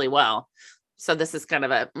you do really well. So this is kind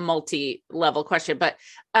of a multi-level question, but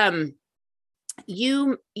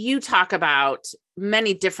you talk about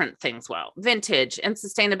many different things, vintage and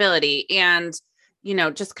sustainability and,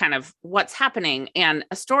 just kind of what's happening and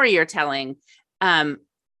a story you're telling.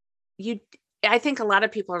 I think a lot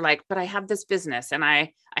of people are like, but I have this business and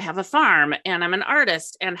I have a farm and I'm an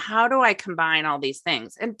artist. And how do I combine all these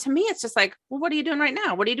things? And to me, it's just like, well, what are you doing right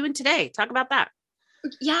now? What are you doing today? Talk about that.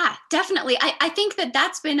 Yeah, definitely. I think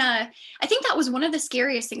I think that was one of the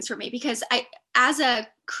scariest things for me, because as a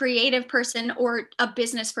creative person or a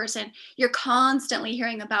business person, you're constantly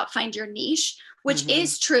hearing about find your niche, which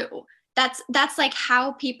is true. That's like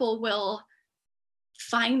how people will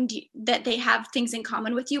find that they have things in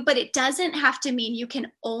common with you, but it doesn't have to mean you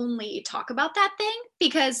can only talk about that thing,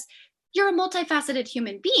 because you're a multifaceted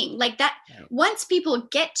human being like that. Right. Once people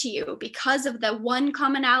get to you because of the one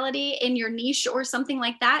commonality in your niche or something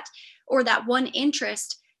like that, or that one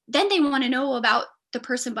interest, then they want to know about the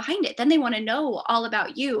person behind it. Then they want to know all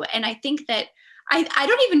about you. And I think that I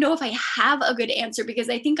don't even know if I have a good answer, because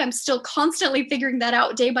I think I'm still constantly figuring that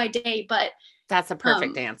out day by day, but that's a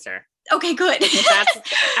perfect answer. Okay, good.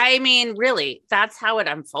 Really, that's how it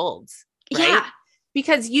unfolds. Right? Yeah.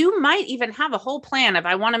 Because you might even have a whole plan of,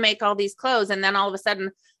 I want to make all these clothes. And then all of a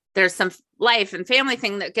sudden there's some life and family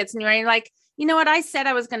thing that gets in your brain. Like, you know what? I said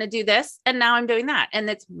I was going to do this and now I'm doing that. And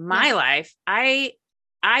it's my life. I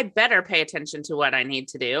better pay attention to what I need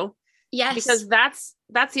to do. Yes. Because that's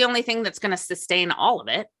the only thing that's going to sustain all of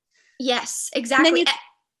it. Yes, exactly.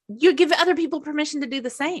 You give other people permission to do the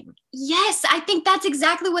same. Yes, I think that's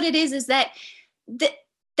exactly what it is that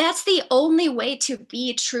that's the only way to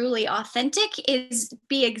be truly authentic, is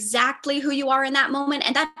be exactly who you are in that moment.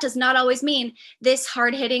 And that does not always mean this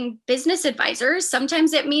hard-hitting business advisor.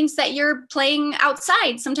 Sometimes it means that you're playing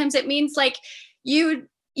outside. Sometimes it means like you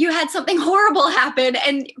had something horrible happen,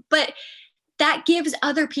 but that gives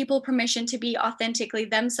other people permission to be authentically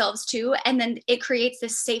themselves too. And then it creates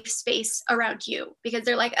this safe space around you, because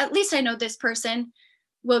they're like, at least I know this person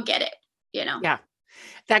will get it, Yeah.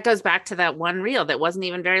 That goes back to that one reel that wasn't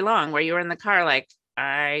even very long, where you were in the car, like,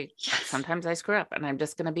 sometimes I screw up and I'm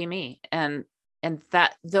just going to be me. And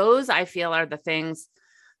that those I feel are the things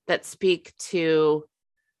that speak to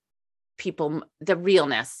people, the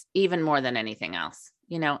realness, even more than anything else,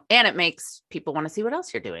 and it makes people want to see what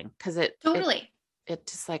else you're doing. Cause it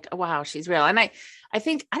just like, oh, wow, she's real. And I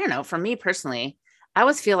think, I don't know, for me personally, I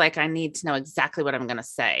always feel like I need to know exactly what I'm going to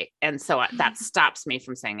say. And so that stops me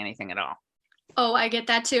from saying anything at all. Oh, I get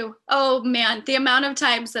that too. Oh man, the amount of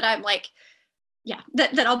times that I'm like, yeah,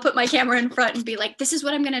 that I'll put my camera in front and be like, this is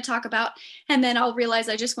what I'm going to talk about. And then I'll realize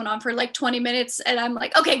I just went on for like 20 minutes and I'm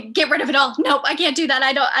like, okay, get rid of it all. Nope, I can't do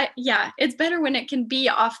that. Yeah, it's better when it can be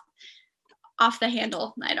off the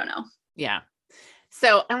handle. I don't know. Yeah.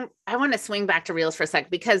 So I want to swing back to Reels for a sec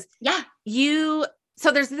because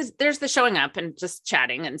so there's the showing up and just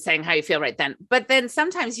chatting and saying how you feel right then. But then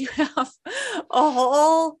sometimes you have a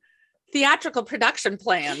whole theatrical production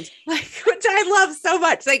planned, like, which I love so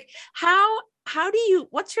much. Like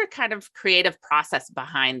what's your kind of creative process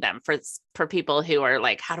behind them for people who are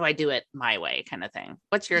like, how do I do it my way kind of thing?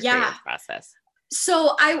 What's your creative process?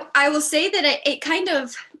 So I will say that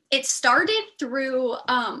it started through,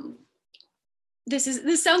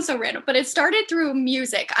 this sounds so random, but it started through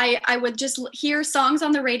music. I would just hear songs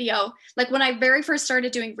on the radio. Like when I very first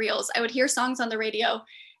started doing Reels, I would hear songs on the radio.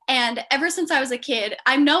 And ever since I was a kid,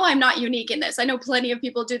 I know I'm not unique in this. I know plenty of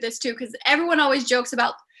people do this too, because everyone always jokes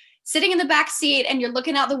about sitting in the back seat and you're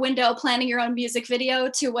looking out the window, planning your own music video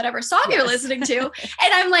to whatever song you're listening to.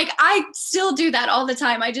 And I'm like, I still do that all the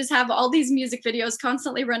time. I just have all these music videos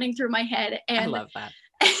constantly running through my head. And I love that.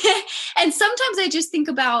 And sometimes I just think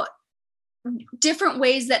about different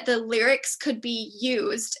ways that the lyrics could be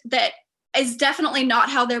used that is definitely not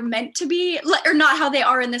how they're meant to be, or not how they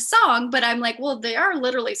are in the song, but I'm like, well, they are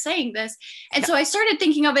literally saying this. And so I started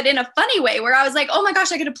thinking of it in a funny way where I was like, oh my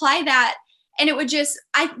gosh, I could apply that. And it would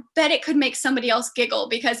I bet it could make somebody else giggle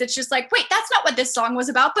because it's just like, wait, that's not what this song was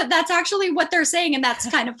about, but that's actually what they're saying. And that's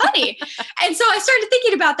kind of funny. And so I started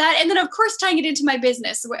thinking about that. And then of course, tying it into my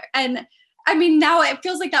business. And I mean, now it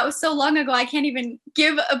feels like that was so long ago. I can't even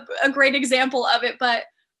give a great example of it, but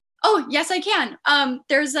oh yes, I can.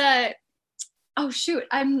 There's I'm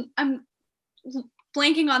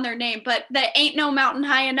blanking on their name, but the Ain't No Mountain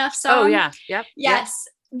High Enough song. Oh yeah. Yep. Yes.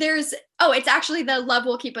 Yep. It's actually the Love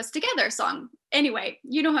Will Keep Us Together song. Anyway,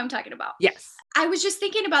 you know who I'm talking about. Yes. I was just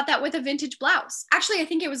thinking about that with a vintage blouse. Actually, I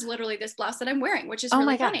think it was literally this blouse that I'm wearing, which is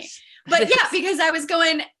really funny. But yeah, because I was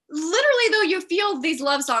going, literally though, you feel these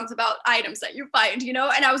love songs about items that you find, and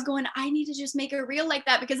I was going, I need to just make a reel like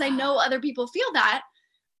that because I know other people feel that.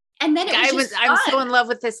 And then I'm so in love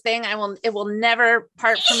with this thing. It will never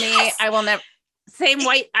part from me. I will never, same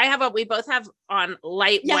white. We both have on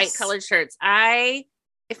light white colored shirts.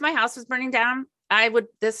 If my house was burning down,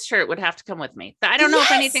 this shirt would have to come with me. I don't know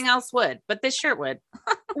if anything else would, but this shirt would.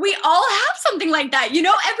 We all have something like that.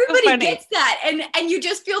 Everybody gets that. And you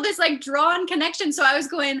just feel this like drawn connection. So I was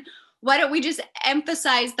going, why don't we just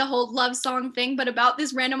emphasize the whole love song thing, but about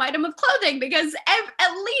this random item of clothing? Because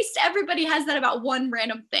at least everybody has that about one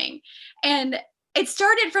random thing. And it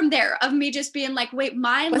started from there of me just being like, wait,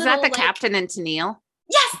 was that the Captain and Tennille?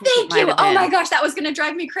 Yes, thank you. Oh my gosh, that was going to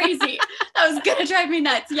drive me crazy. That was going to drive me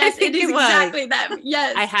nuts. Yes, it is exactly them.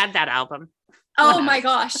 Yes. I had that album. Oh my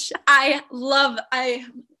gosh. I love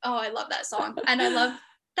that song. And I love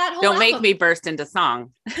that whole Don't make me burst into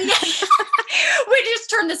song. We just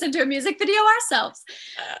turned this into a music video ourselves.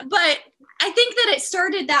 But I think that it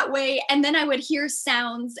started that way. And then I would hear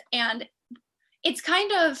sounds and it's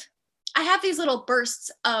kind of, I have these little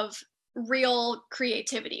bursts of real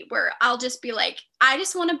creativity where I'll just be like, I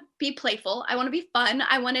just want to be playful. I want to be fun.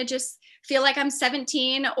 I want to just feel like I'm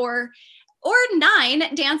 17 or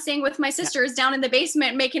 9 dancing with my sisters down in the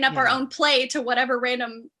basement, making up our own play to whatever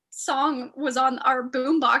random song was on our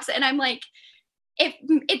boombox. And I'm like,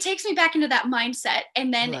 it takes me back into that mindset.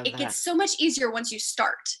 And then it gets so much easier once you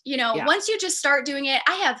start, once you just start doing it.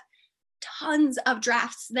 I have tons of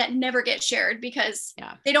drafts that never get shared because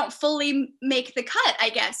they don't fully make the cut, I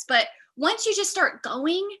guess. But once you just start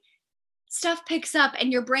going, stuff picks up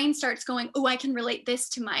and your brain starts going, oh, I can relate this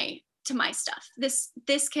to my stuff.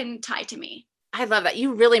 This can tie to me. I love that.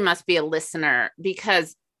 You really must be a listener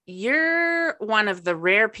because you're one of the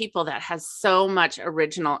rare people that has so much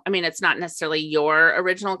original. I mean, it's not necessarily your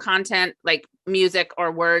original content, like music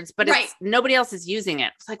or words, but nobody else is using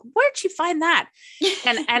it. It's like, where'd you find that?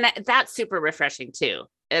 and that's super refreshing too.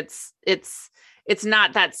 It's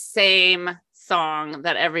not that same song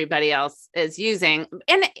that everybody else is using.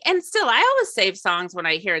 And still, I always save songs when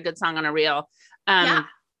I hear a good song on a reel.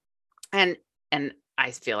 And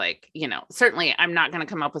I feel like, certainly I'm not going to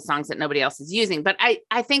come up with songs that nobody else is using, but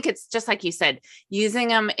I think it's just like you said, using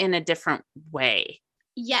them in a different way.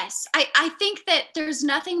 Yes. I think that there's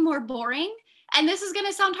nothing more boring, and this is going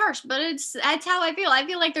to sound harsh, but that's how I feel. I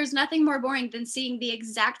feel like there's nothing more boring than seeing the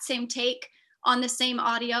exact same take on the same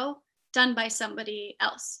audio done by somebody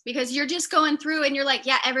else, because you're just going through and you're like,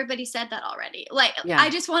 yeah, everybody said that already. Like, I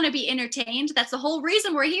just want to be entertained. That's the whole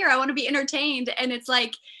reason we're here. I want to be entertained. And it's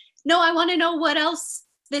like, no, I want to know what else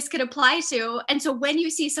this could apply to. And so when you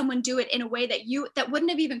see someone do it in a way that wouldn't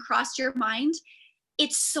have even crossed your mind,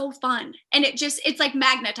 it's so fun. And it's like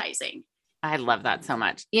magnetizing. I love that so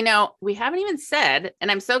much. We haven't even said, and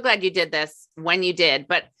I'm so glad you did this when you did,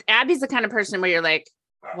 but Abby's the kind of person where you're like,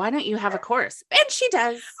 why don't you have a course? And she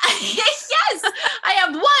does. Yes, I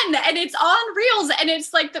have one, and it's on Reels, and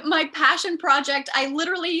it's like my passion project. I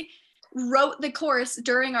literally wrote the course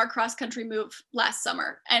during our cross-country move last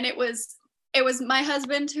summer. And it was my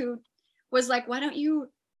husband who was like, why don't you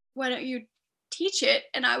teach it?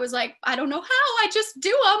 And I was like, I don't know how, I just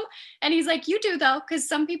do them. And he's like, you do though, because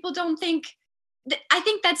some people don't think. I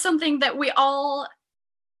think that's something that we all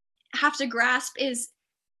have to grasp, is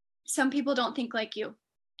some people don't think like you,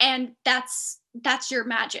 and that's your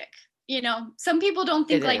magic. Some people don't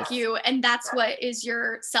think like you, and that's what is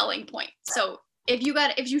your selling point. So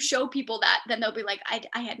if you show people that, then they'll be like,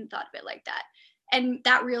 I hadn't thought of it like that. And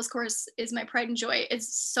that Reels course is my pride and joy.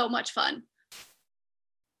 It's so much fun.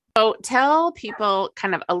 So tell people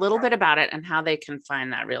kind of a little bit about it and how they can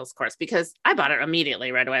find that Reels course, because I bought it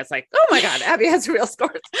immediately right away. I was like, oh my God, Abby has a Reels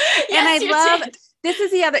course. Yes, and I love, this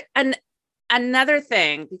is the other, another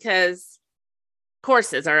thing, because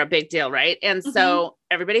courses are a big deal, right? And so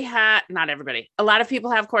not everybody, a lot of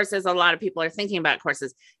people have courses. A lot of people are thinking about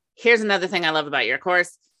courses. Here's another thing I love about your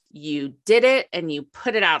course. You did it and you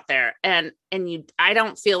put it out there, and I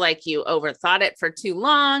don't feel like you overthought it for too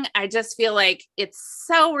long. I just feel like it's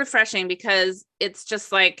so refreshing, because it's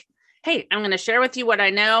just like, hey, I'm going to share with you what I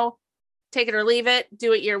know, take it or leave it,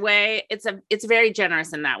 do it your way. It's very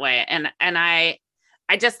generous in that way. And I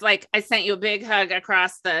just like, I sent you a big hug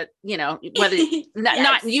across the, whether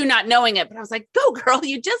not you not knowing it, but I was like, go girl,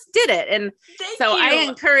 you just did it. And Thank so you. I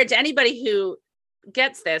encourage anybody who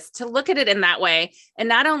gets this to look at it in that way, and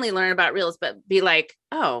not only learn about Reels, but be like,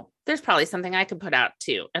 oh, there's probably something I could put out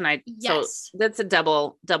too. And so that's a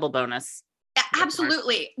double bonus.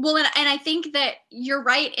 Absolutely. Well, and I think that you're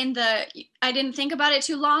right I didn't think about it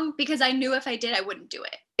too long, because I knew if I did, I wouldn't do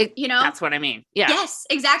it. That's what I mean. Yeah. Yes,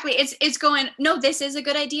 exactly. It's going, no, this is a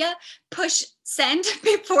good idea. Push send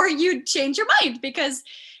before you change your mind, because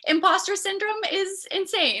imposter syndrome is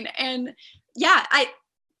insane. And yeah,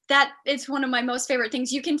 that it's one of my most favorite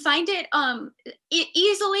things. You can find it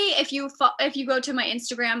easily if you go to my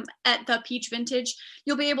Instagram at the Peach Vintage,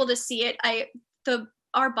 you'll be able to see it.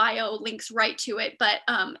 Our bio links right to it, but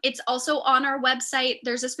it's also on our website.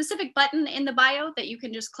 There's a specific button in the bio that you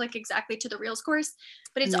can just click exactly to the Reels course,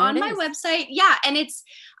 but it's on my website. Yeah. And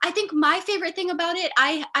I think my favorite thing about it,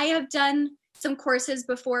 I have done some courses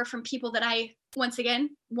before from people that I, once again,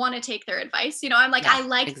 want to take their advice. I'm like, I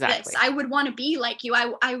like this. I would want to be like you.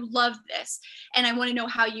 I love this. And I want to know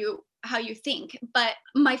how you think. But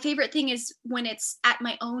my favorite thing is when it's at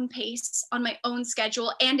my own pace, on my own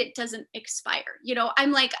schedule, and it doesn't expire.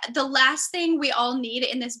 I'm like, the last thing we all need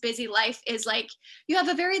in this busy life is like, you have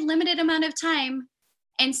a very limited amount of time.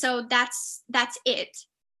 And so that's it.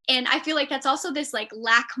 And I feel like that's also this like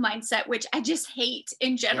lack mindset, which I just hate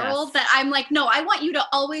in general, that I'm like, no, I want you to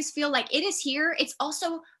always feel like it is here. It's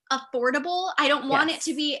also affordable. I don't want it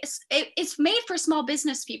to be, it's made for small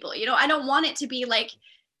business people. I don't want it to be like,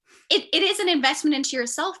 it is an investment into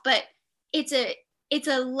yourself, but it's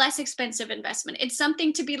a less expensive investment. It's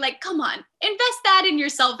something to be like, come on, invest that in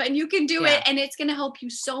yourself, and you can do it. And it's going to help you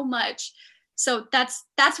so much. So that's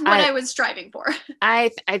what I was striving for.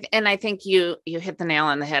 I think you hit the nail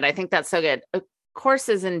on the head. I think that's so good.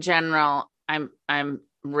 Courses in general, I'm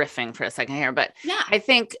riffing for a second here, but yeah, I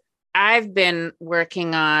think I've been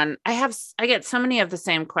working on, I get so many of the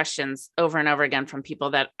same questions over and over again from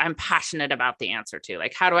people that I'm passionate about the answer to.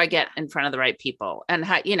 Like, how do I get in front of the right people? And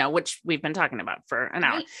how, which we've been talking about for an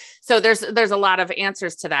hour. So there's a lot of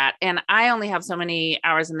answers to that. And I only have so many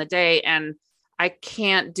hours in the day, and I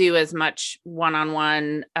can't do as much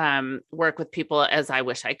one-on-one work with people as I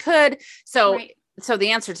wish I could. So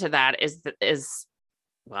the answer to that is,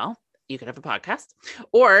 well, you could have a podcast,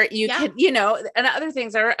 or you could, and other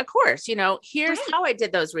things are a course, here's how I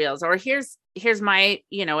did those Reels, or here's my,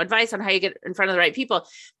 advice on how you get in front of the right people.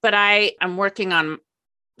 But I'm working on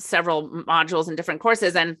several modules and different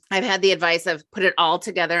courses, and I've had the advice of put it all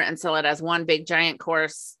together and sell it as one big giant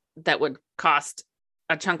course that would cost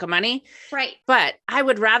a chunk of money. Right. But I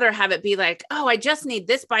would rather have it be like, oh, I just need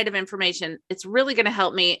this bite of information. It's really going to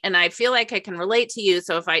help me. And I feel like I can relate to you.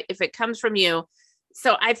 So if it comes from you,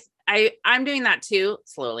 so I'm doing that too,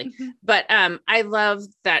 slowly, but I love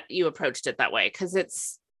that you approached it that way. Cause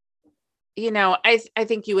it's, I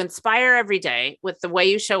think you inspire every day with the way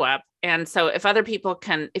you show up. And so if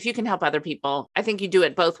you can help other people, I think you do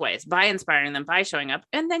it both ways, by inspiring them, by showing up.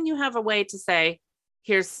 And then you have a way to say,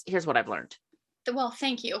 here's what I've learned. Well,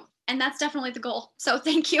 thank you. And that's definitely the goal. So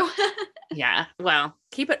thank you. Yeah. Well,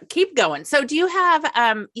 keep going. So do you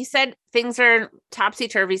have, you said things are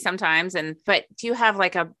topsy-turvy sometimes, but do you have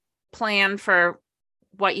like a plan for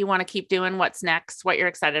what you want to keep doing? What's next? What you're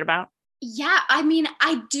excited about? Yeah, I mean,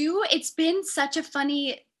 I do. It's been such a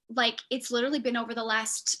funny, like, it's literally been over the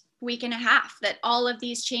last week and a half that all of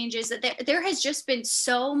these changes, that there has just been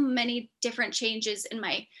so many different changes in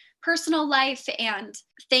my personal life, and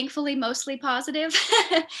thankfully mostly positive.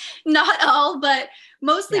 Not all, but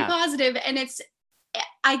mostly Yeah. positive. And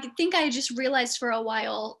I think I just realized for a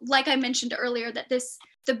while, like I mentioned earlier, that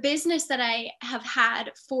the business that I have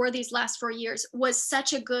had for these last 4 years was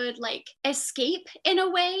such a good like escape in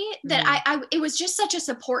a way that it was just such a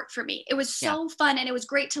support for me. It was Yeah. so fun, and it was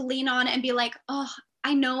great to lean on and be like, oh,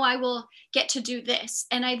 I know I will get to do this.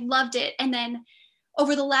 And I loved it. And then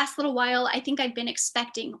over the last little while, I think I've been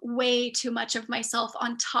expecting way too much of myself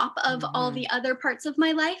on top of all the other parts of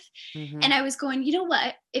my life. And I was going, you know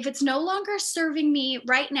what? If it's no longer serving me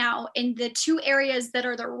right now in the two areas that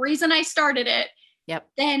are the reason I started it, Yep.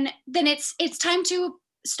 then it's time to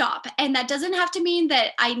stop. And that doesn't have to mean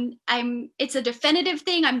that I'm it's a definitive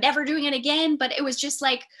thing. I'm never doing it again. But it was just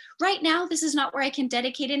like, right now, this is not where I can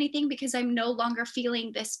dedicate anything, because I'm no longer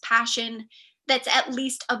feeling this passion that's at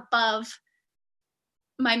least above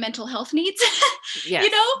my mental health needs. Yes.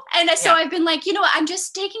 You know? And so Yeah. I've been like, you know what, I'm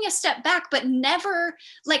just taking a step back, but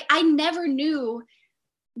I never knew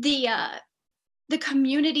the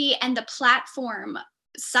community and the platform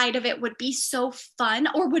side of it would be so fun,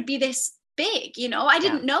 or would be this big. I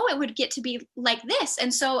didn't know it would get to be like this.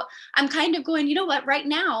 And so I'm kind of going, you know what, right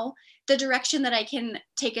now, the direction that I can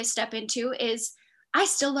take a step into is, I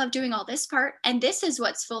still love doing all this part, and this is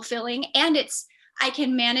what's fulfilling. And I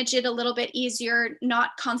can manage it a little bit easier,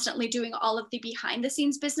 not constantly doing all of the behind the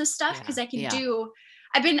scenes business stuff, because I feel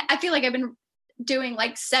like I've been doing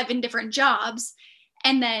like 7 different jobs.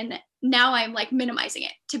 And then now I'm like minimizing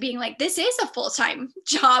it to being like, this is a full-time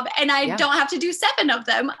job, and I don't have to do 7 of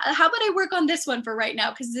them. How about I work on this one for right now?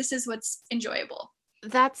 Because this is what's enjoyable.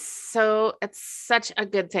 It's such a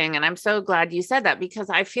good thing. And I'm so glad you said that, because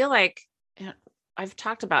I feel like I've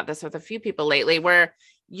talked about this with a few people lately, where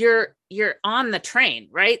you're on the train,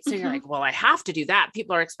 right? So you're like, well, I have to do that.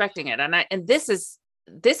 People are expecting it. And this is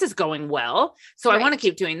going well. So I want to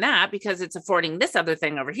keep doing that because it's affording this other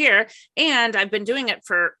thing over here. And I've been doing it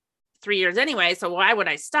for 3 years anyway. So why would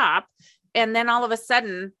I stop? And then all of a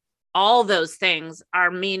sudden, all those things are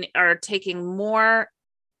taking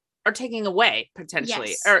away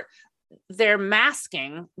potentially, or they're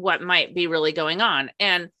masking what might be really going on.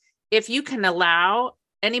 And if you can allow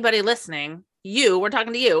anybody listening, we're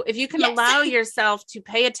talking to you, if you can allow yourself to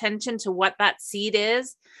pay attention to what that seed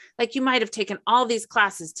is, like you might have taken all these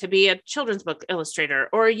classes to be a children's book illustrator,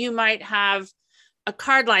 or you might have a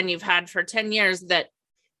card line you've had for 10 years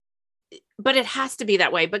but it has to be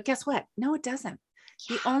that way. But guess what? No, it doesn't.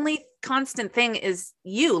 The only constant thing is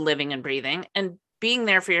you living and breathing and being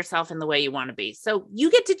there for yourself in the way you want to be. So you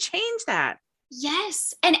get to change that.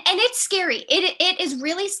 Yes. And it's scary. It is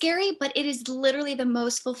really scary, but it is literally the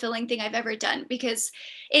most fulfilling thing I've ever done, because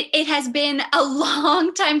it has been a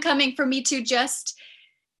long time coming for me to just,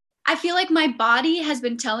 I feel like my body has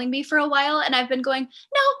been telling me for a while, and I've been going,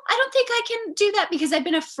 no, I don't think I can do that, because I've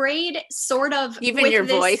been afraid, sort of. Even with your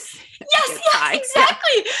voice. Yes,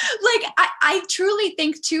 exactly. Like I truly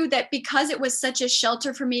think too, that because it was such a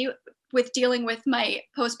shelter for me with dealing with my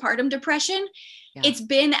postpartum depression, it's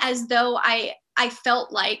been as though I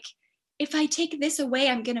felt like, if I take this away,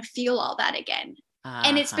 I'm going to feel all that again.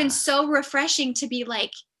 And it's been so refreshing to be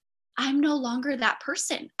like, I'm no longer that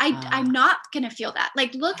person. I'm not going to feel that.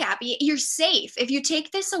 Like, look, Abby, you're safe. If you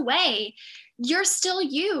take this away, you're still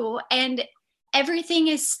you, and everything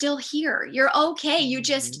is still here. You're okay. You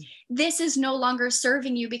just, this is no longer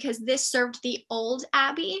serving you, because this served the old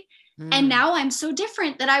Abby. And now I'm so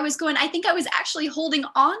different that I think I was actually holding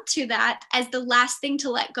on to that as the last thing to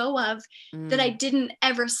let go of, that I didn't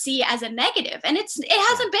ever see as a negative. And it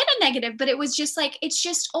hasn't been a negative, but it was just like, it's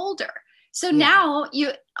just older. So now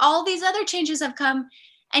all these other changes have come,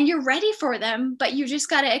 and you're ready for them, but you just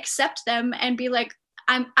got to accept them and be like,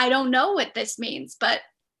 I don't know what this means, but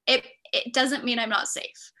it doesn't mean I'm not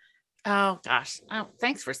safe. Oh gosh. Oh,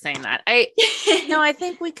 thanks for saying that. I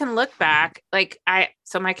think we can look back.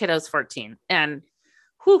 So my kiddo's 14 and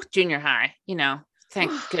junior high,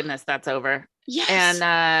 thank goodness that's over. Yes.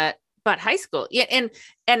 And, but high school. Yeah.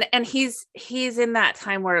 And he's in that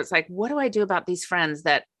time where it's like, what do I do about these friends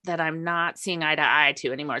that I'm not seeing eye to eye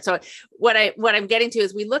to anymore? So what I'm getting to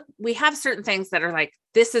is we have certain things that are like,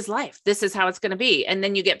 this is life. This is how it's going to be. And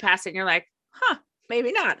then you get past it and you're like,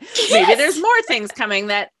 maybe not. Yes. Maybe there's more things coming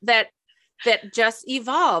that just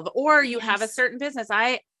evolve, or you have a Yes. certain business.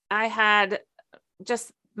 I had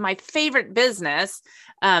just my favorite business,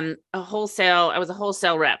 I was a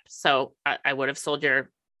wholesale rep. So I would have sold your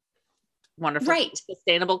wonderful, Right.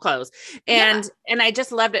 sustainable clothes. And I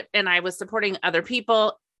just loved it. And I was supporting other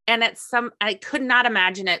people. And I could not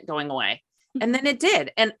imagine it going away. And then it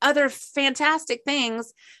did. And other fantastic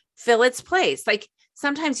things fill its place. Like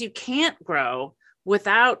sometimes you can't grow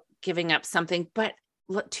without giving up something. But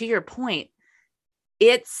to your point,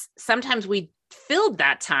 it's sometimes we filled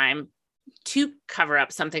that time to cover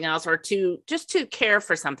up something else, or to care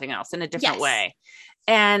for something else in a different way.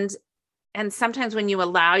 And sometimes when you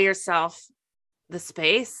allow yourself the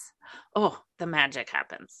space, the magic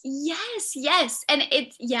happens. Yes. Yes. And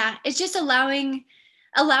it's just allowing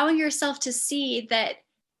yourself to see that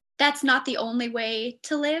that's not the only way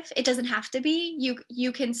to live. It doesn't have to be.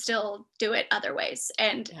 You can still do it other ways.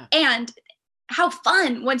 And how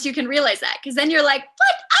fun once you can realize that, because then you're like,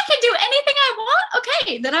 what? I can do anything I want.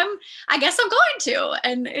 Okay, then I guess I'm going to.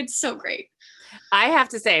 And it's so great. I have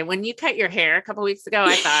to say, when you cut your hair a couple weeks ago,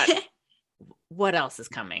 I thought, what else is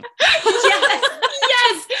coming?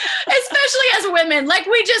 Yes. Especially as women, like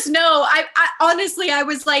we just know. I honestly, I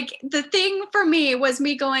was like, the thing for me was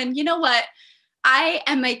me going, you know what? I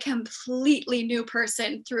am a completely new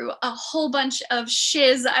person through a whole bunch of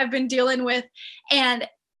shiz I've been dealing with,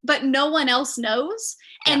 but no one else knows.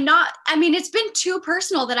 And it's been too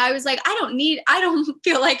personal that I was like, I don't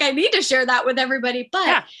feel like I need to share that with everybody.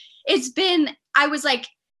 But I was like,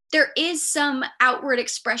 there is some outward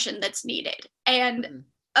expression that's needed. And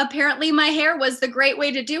apparently my hair was the great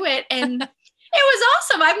way to do it. And it was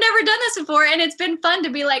awesome. I've never done this before. And it's been fun to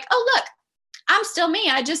be like, oh, look, I'm still me.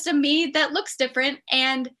 I just am me that looks different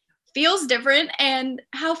and feels different. And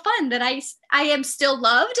how fun that I am still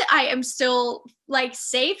loved. I am still like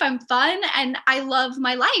safe. I'm fun. And I love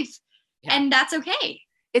my life. Yeah. And that's okay.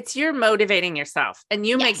 It's you're motivating yourself and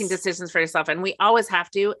you making decisions for yourself. And we always have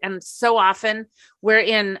to. And so often we're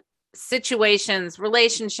in situations,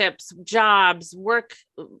 relationships, jobs, work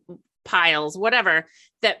piles, whatever,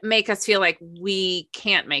 that make us feel like we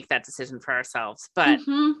can't make that decision for ourselves. But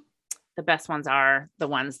the best ones are the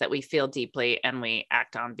ones that we feel deeply and we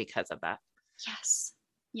act on because of that. Yes.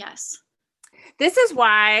 Yes. This is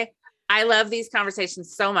why I love these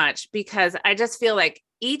conversations so much, because I just feel like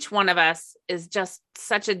each one of us is just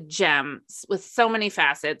such a gem with so many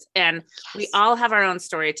facets, and we all have our own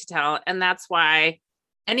story to tell. And that's why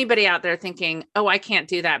anybody out there thinking, oh, I can't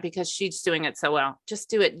do that because she's doing it so well, just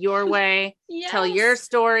do it your way. Tell your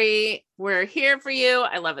story. We're here for you.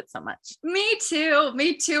 I love it so much. Me too.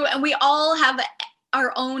 And we all have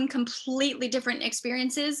our own completely different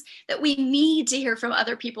experiences that we need to hear from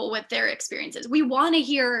other people with their experiences. We want to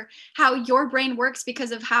hear how your brain works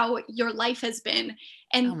because of how your life has been.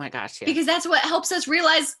 And oh my gosh, because that's what helps us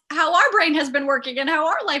realize how our brain has been working and how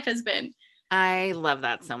our life has been. I love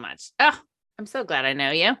that so much. Oh, I'm so glad I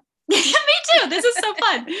know you. Me too. This is so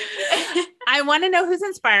fun. I want to know who's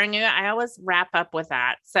inspiring you. I always wrap up with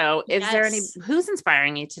that. So is there who's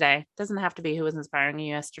inspiring you today? Doesn't have to be who was inspiring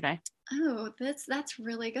you yesterday. Oh, that's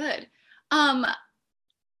really good.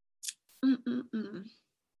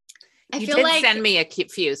 You did send me a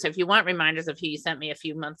few. So if you want reminders of who you sent me a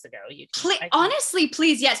few months ago, you can. Honestly,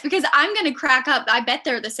 please. Yes. Because I'm going to crack up. I bet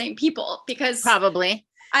they're the same people because probably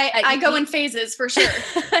I go in phases for sure.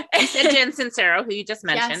 You said Jen Sincero, who you just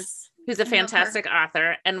mentioned, who's a fantastic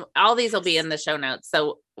author, and all these will be in the show notes.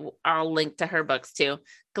 So I'll link to her books too.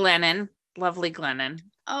 Glennon, lovely Glennon.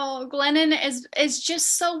 Oh, Glennon is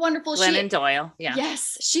just so wonderful. Glennon Doyle. Yeah.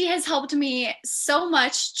 Yes. She has helped me so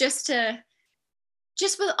much just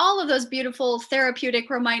with all of those beautiful therapeutic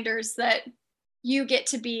reminders that you get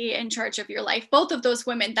to be in charge of your life. Both of those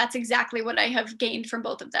women, that's exactly what I have gained from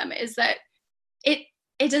both of them, is that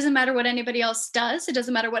it doesn't matter what anybody else does. It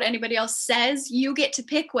doesn't matter what anybody else says. You get to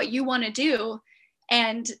pick what you want to do,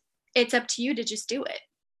 and it's up to you to just do it.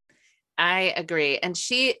 I agree. And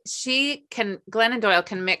Glennon Doyle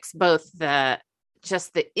can mix both the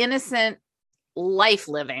innocent life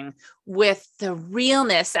living with the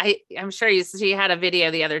realness. I'm sure she had a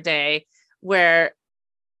video the other day where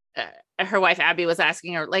her wife Abby was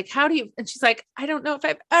asking her, like, how do you, and she's like, I don't know if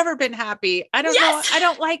I've ever been happy. I don't know. I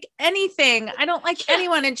don't like anything. I don't like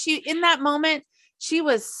anyone. And in that moment, she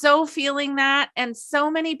was so feeling that. And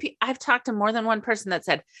so many people, I've talked to more than one person that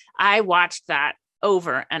said, I watched that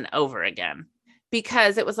over and over again,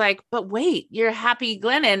 because it was like, but wait, you're happy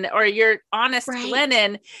Glennon, or you're honest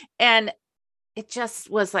Glennon. And it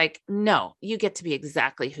just was like, no, you get to be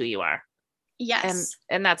exactly who you are. Yes.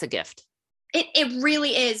 And that's a gift. It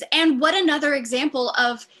really is. And what another example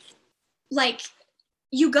of like,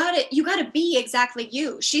 you gotta be exactly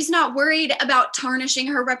you. She's not worried about tarnishing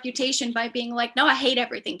her reputation by being like, no, I hate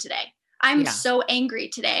everything today. I'm so angry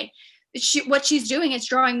today. What she's doing is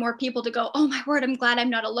drawing more people to go, oh my word, I'm glad I'm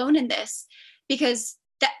not alone in this, because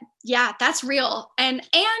that's real. And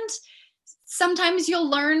sometimes you'll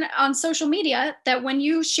learn on social media that when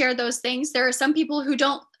you share those things, there are some people who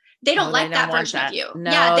don't like that version of you.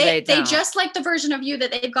 No, they just like the version of you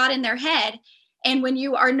that they've got in their head. And when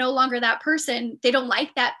you are no longer that person, they don't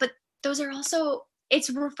like that. But those are also, it's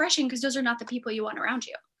refreshing because those are not the people you want around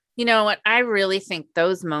you. You know what? I really think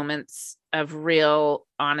those moments of real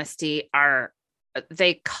honesty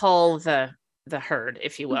they cull the herd,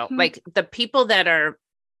 if you will. Like the people that are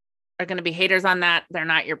going to be haters on that, they're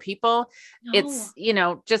not your people. No. It's,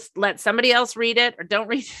 just let somebody else read it or don't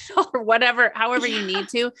read it or whatever, however you need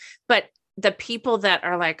to. But the people that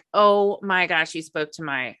are like, oh my gosh, you spoke to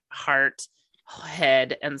my heart,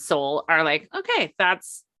 head and soul, are like, okay,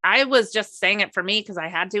 I was just saying it for me because I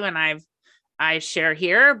had to, and I share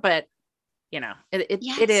here, but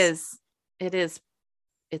it's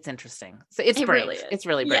interesting. So it's brave. Really it's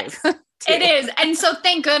really brave. Yes. It is. And so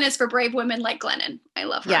thank goodness for brave women like Glennon. I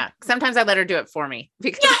love her. Yeah. Sometimes I let her do it for me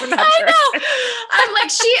because I'm not sure. I know. I'm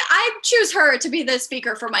like, I choose her to be the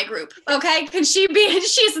speaker for my group. Okay. She's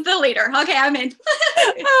the leader. Okay. I'm in.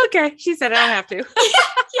 Okay. She said I don't have to.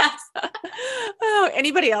 Yes. Oh,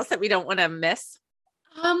 anybody else that we don't want to miss?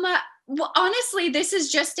 Well, honestly, this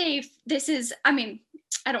is I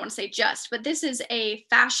don't want to say just, but this is a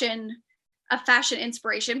fashion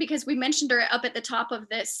inspiration because we mentioned her up at the top of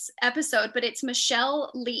this episode, but it's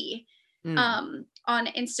Michelle Lee on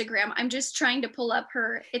Instagram. I'm just trying to pull up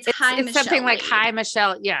her. It's Hi Michelle. It's something like Hi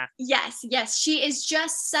Michelle. Yeah. Yes. She is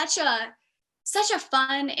just such a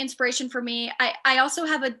fun inspiration for me. I also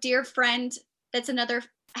have a dear friend that's another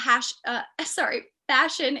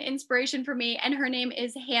fashion inspiration for me, and her name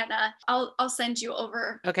is Hannah. I'll send you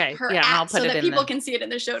over her app so that people can see it in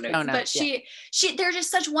the show notes. But she they're just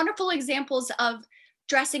such wonderful examples of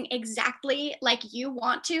dressing exactly like you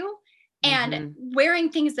want to and wearing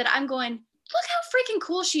things that I'm going, look how freaking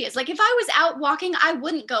cool she is. Like if I was out walking, I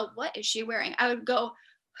wouldn't go, what is she wearing? I would go,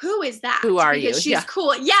 who is that? Who are you? Because she's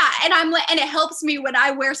cool. Yeah. And I'm like, and it helps me when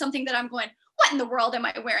I wear something that I'm going, what in the world am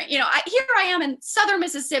I wearing? Here I am in Southern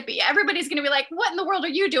Mississippi. Everybody's going to be like, what in the world are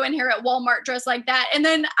you doing here at Walmart dressed like that? And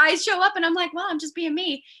then I show up and I'm like, well, I'm just being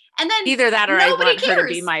me. And then either that or I want her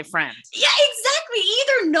to be my friend. Yeah, exactly.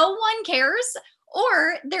 Either no one cares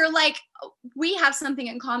or they're like, we have something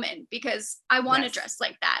in common because I want to dress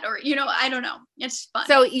like that. Or, I don't know. It's fun.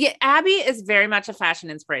 So Abby is very much a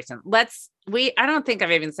fashion inspiration. I don't think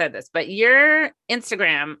I've even said this, but your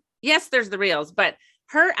Instagram, yes, there's the reels, but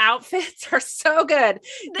her outfits are so good.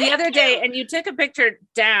 The other day, and you took a picture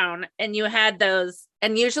down and you had those,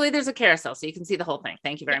 and usually there's a carousel so you can see the whole thing.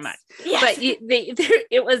 Thank you very much. Yes. But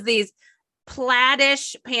it was these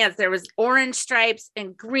plaid-ish pants. There was orange stripes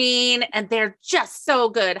and green, and they're just so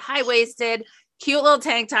good. High-waisted, cute little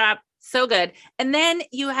tank top. So good. And then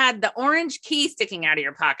you had the orange key sticking out of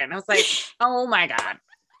your pocket. And I was like, oh my God,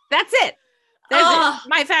 that's it. There's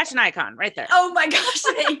my fashion icon right there. Oh my gosh,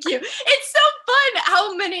 thank you. It's so fun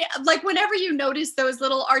how many, like whenever you notice those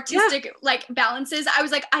little artistic like balances, I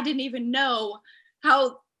was like, I didn't even know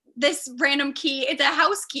how this random key, it's a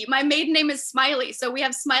house key. My maiden name is Smiley. So we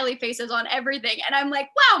have smiley faces on everything. And I'm like,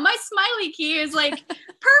 wow, my smiley key is like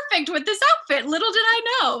perfect with this outfit. Little did I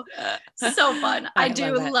know. So fun. I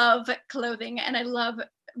do love clothing and I love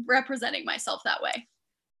representing myself that way.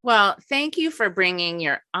 Well, thank you for bringing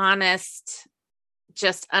your honest,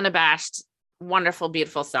 just unabashed, wonderful,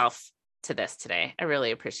 beautiful self to this today. I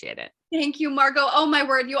really appreciate it. Thank you, Margot. Oh my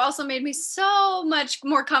word. You also made me so much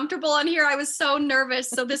more comfortable on here. I was so nervous.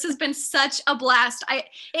 So this has been such a blast.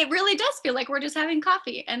 It really does feel like we're just having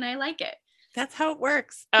coffee and I like it. That's how it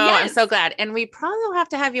works. Oh, yes. I'm so glad. And we probably will have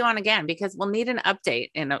to have you on again because we'll need an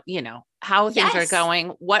update and how things are going,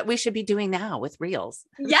 what we should be doing now with reels.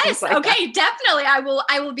 Yes. Like okay. That. Definitely.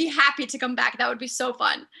 I will be happy to come back. That would be so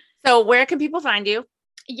fun. So where can people find you?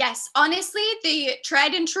 Yes. Honestly, the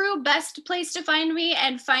tried and true best place to find me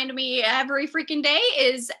and find me every freaking day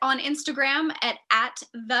is on Instagram at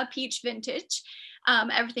the Peach Vintage.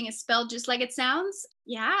 Everything is spelled just like it sounds.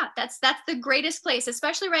 Yeah. That's the greatest place,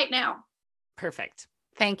 especially right now. Perfect.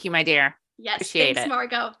 Thank you, my dear. Yes. Appreciate thanks, it.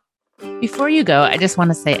 Margot. Before you go, I just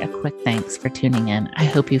want to say a quick thanks for tuning in. I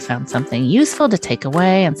hope you found something useful to take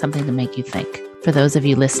away and something to make you think. For those of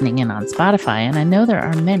you listening in on Spotify, and I know there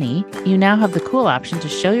are many, you now have the cool option to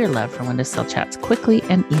show your love for Windowsill Chats quickly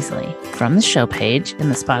and easily. From the show page in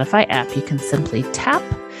the Spotify app, you can simply tap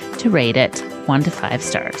to rate it 1 to 5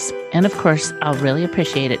 stars. And of course, I'll really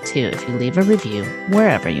appreciate it too if you leave a review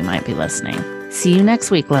wherever you might be listening. See you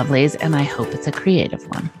next week, lovelies, and I hope it's a creative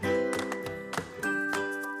one.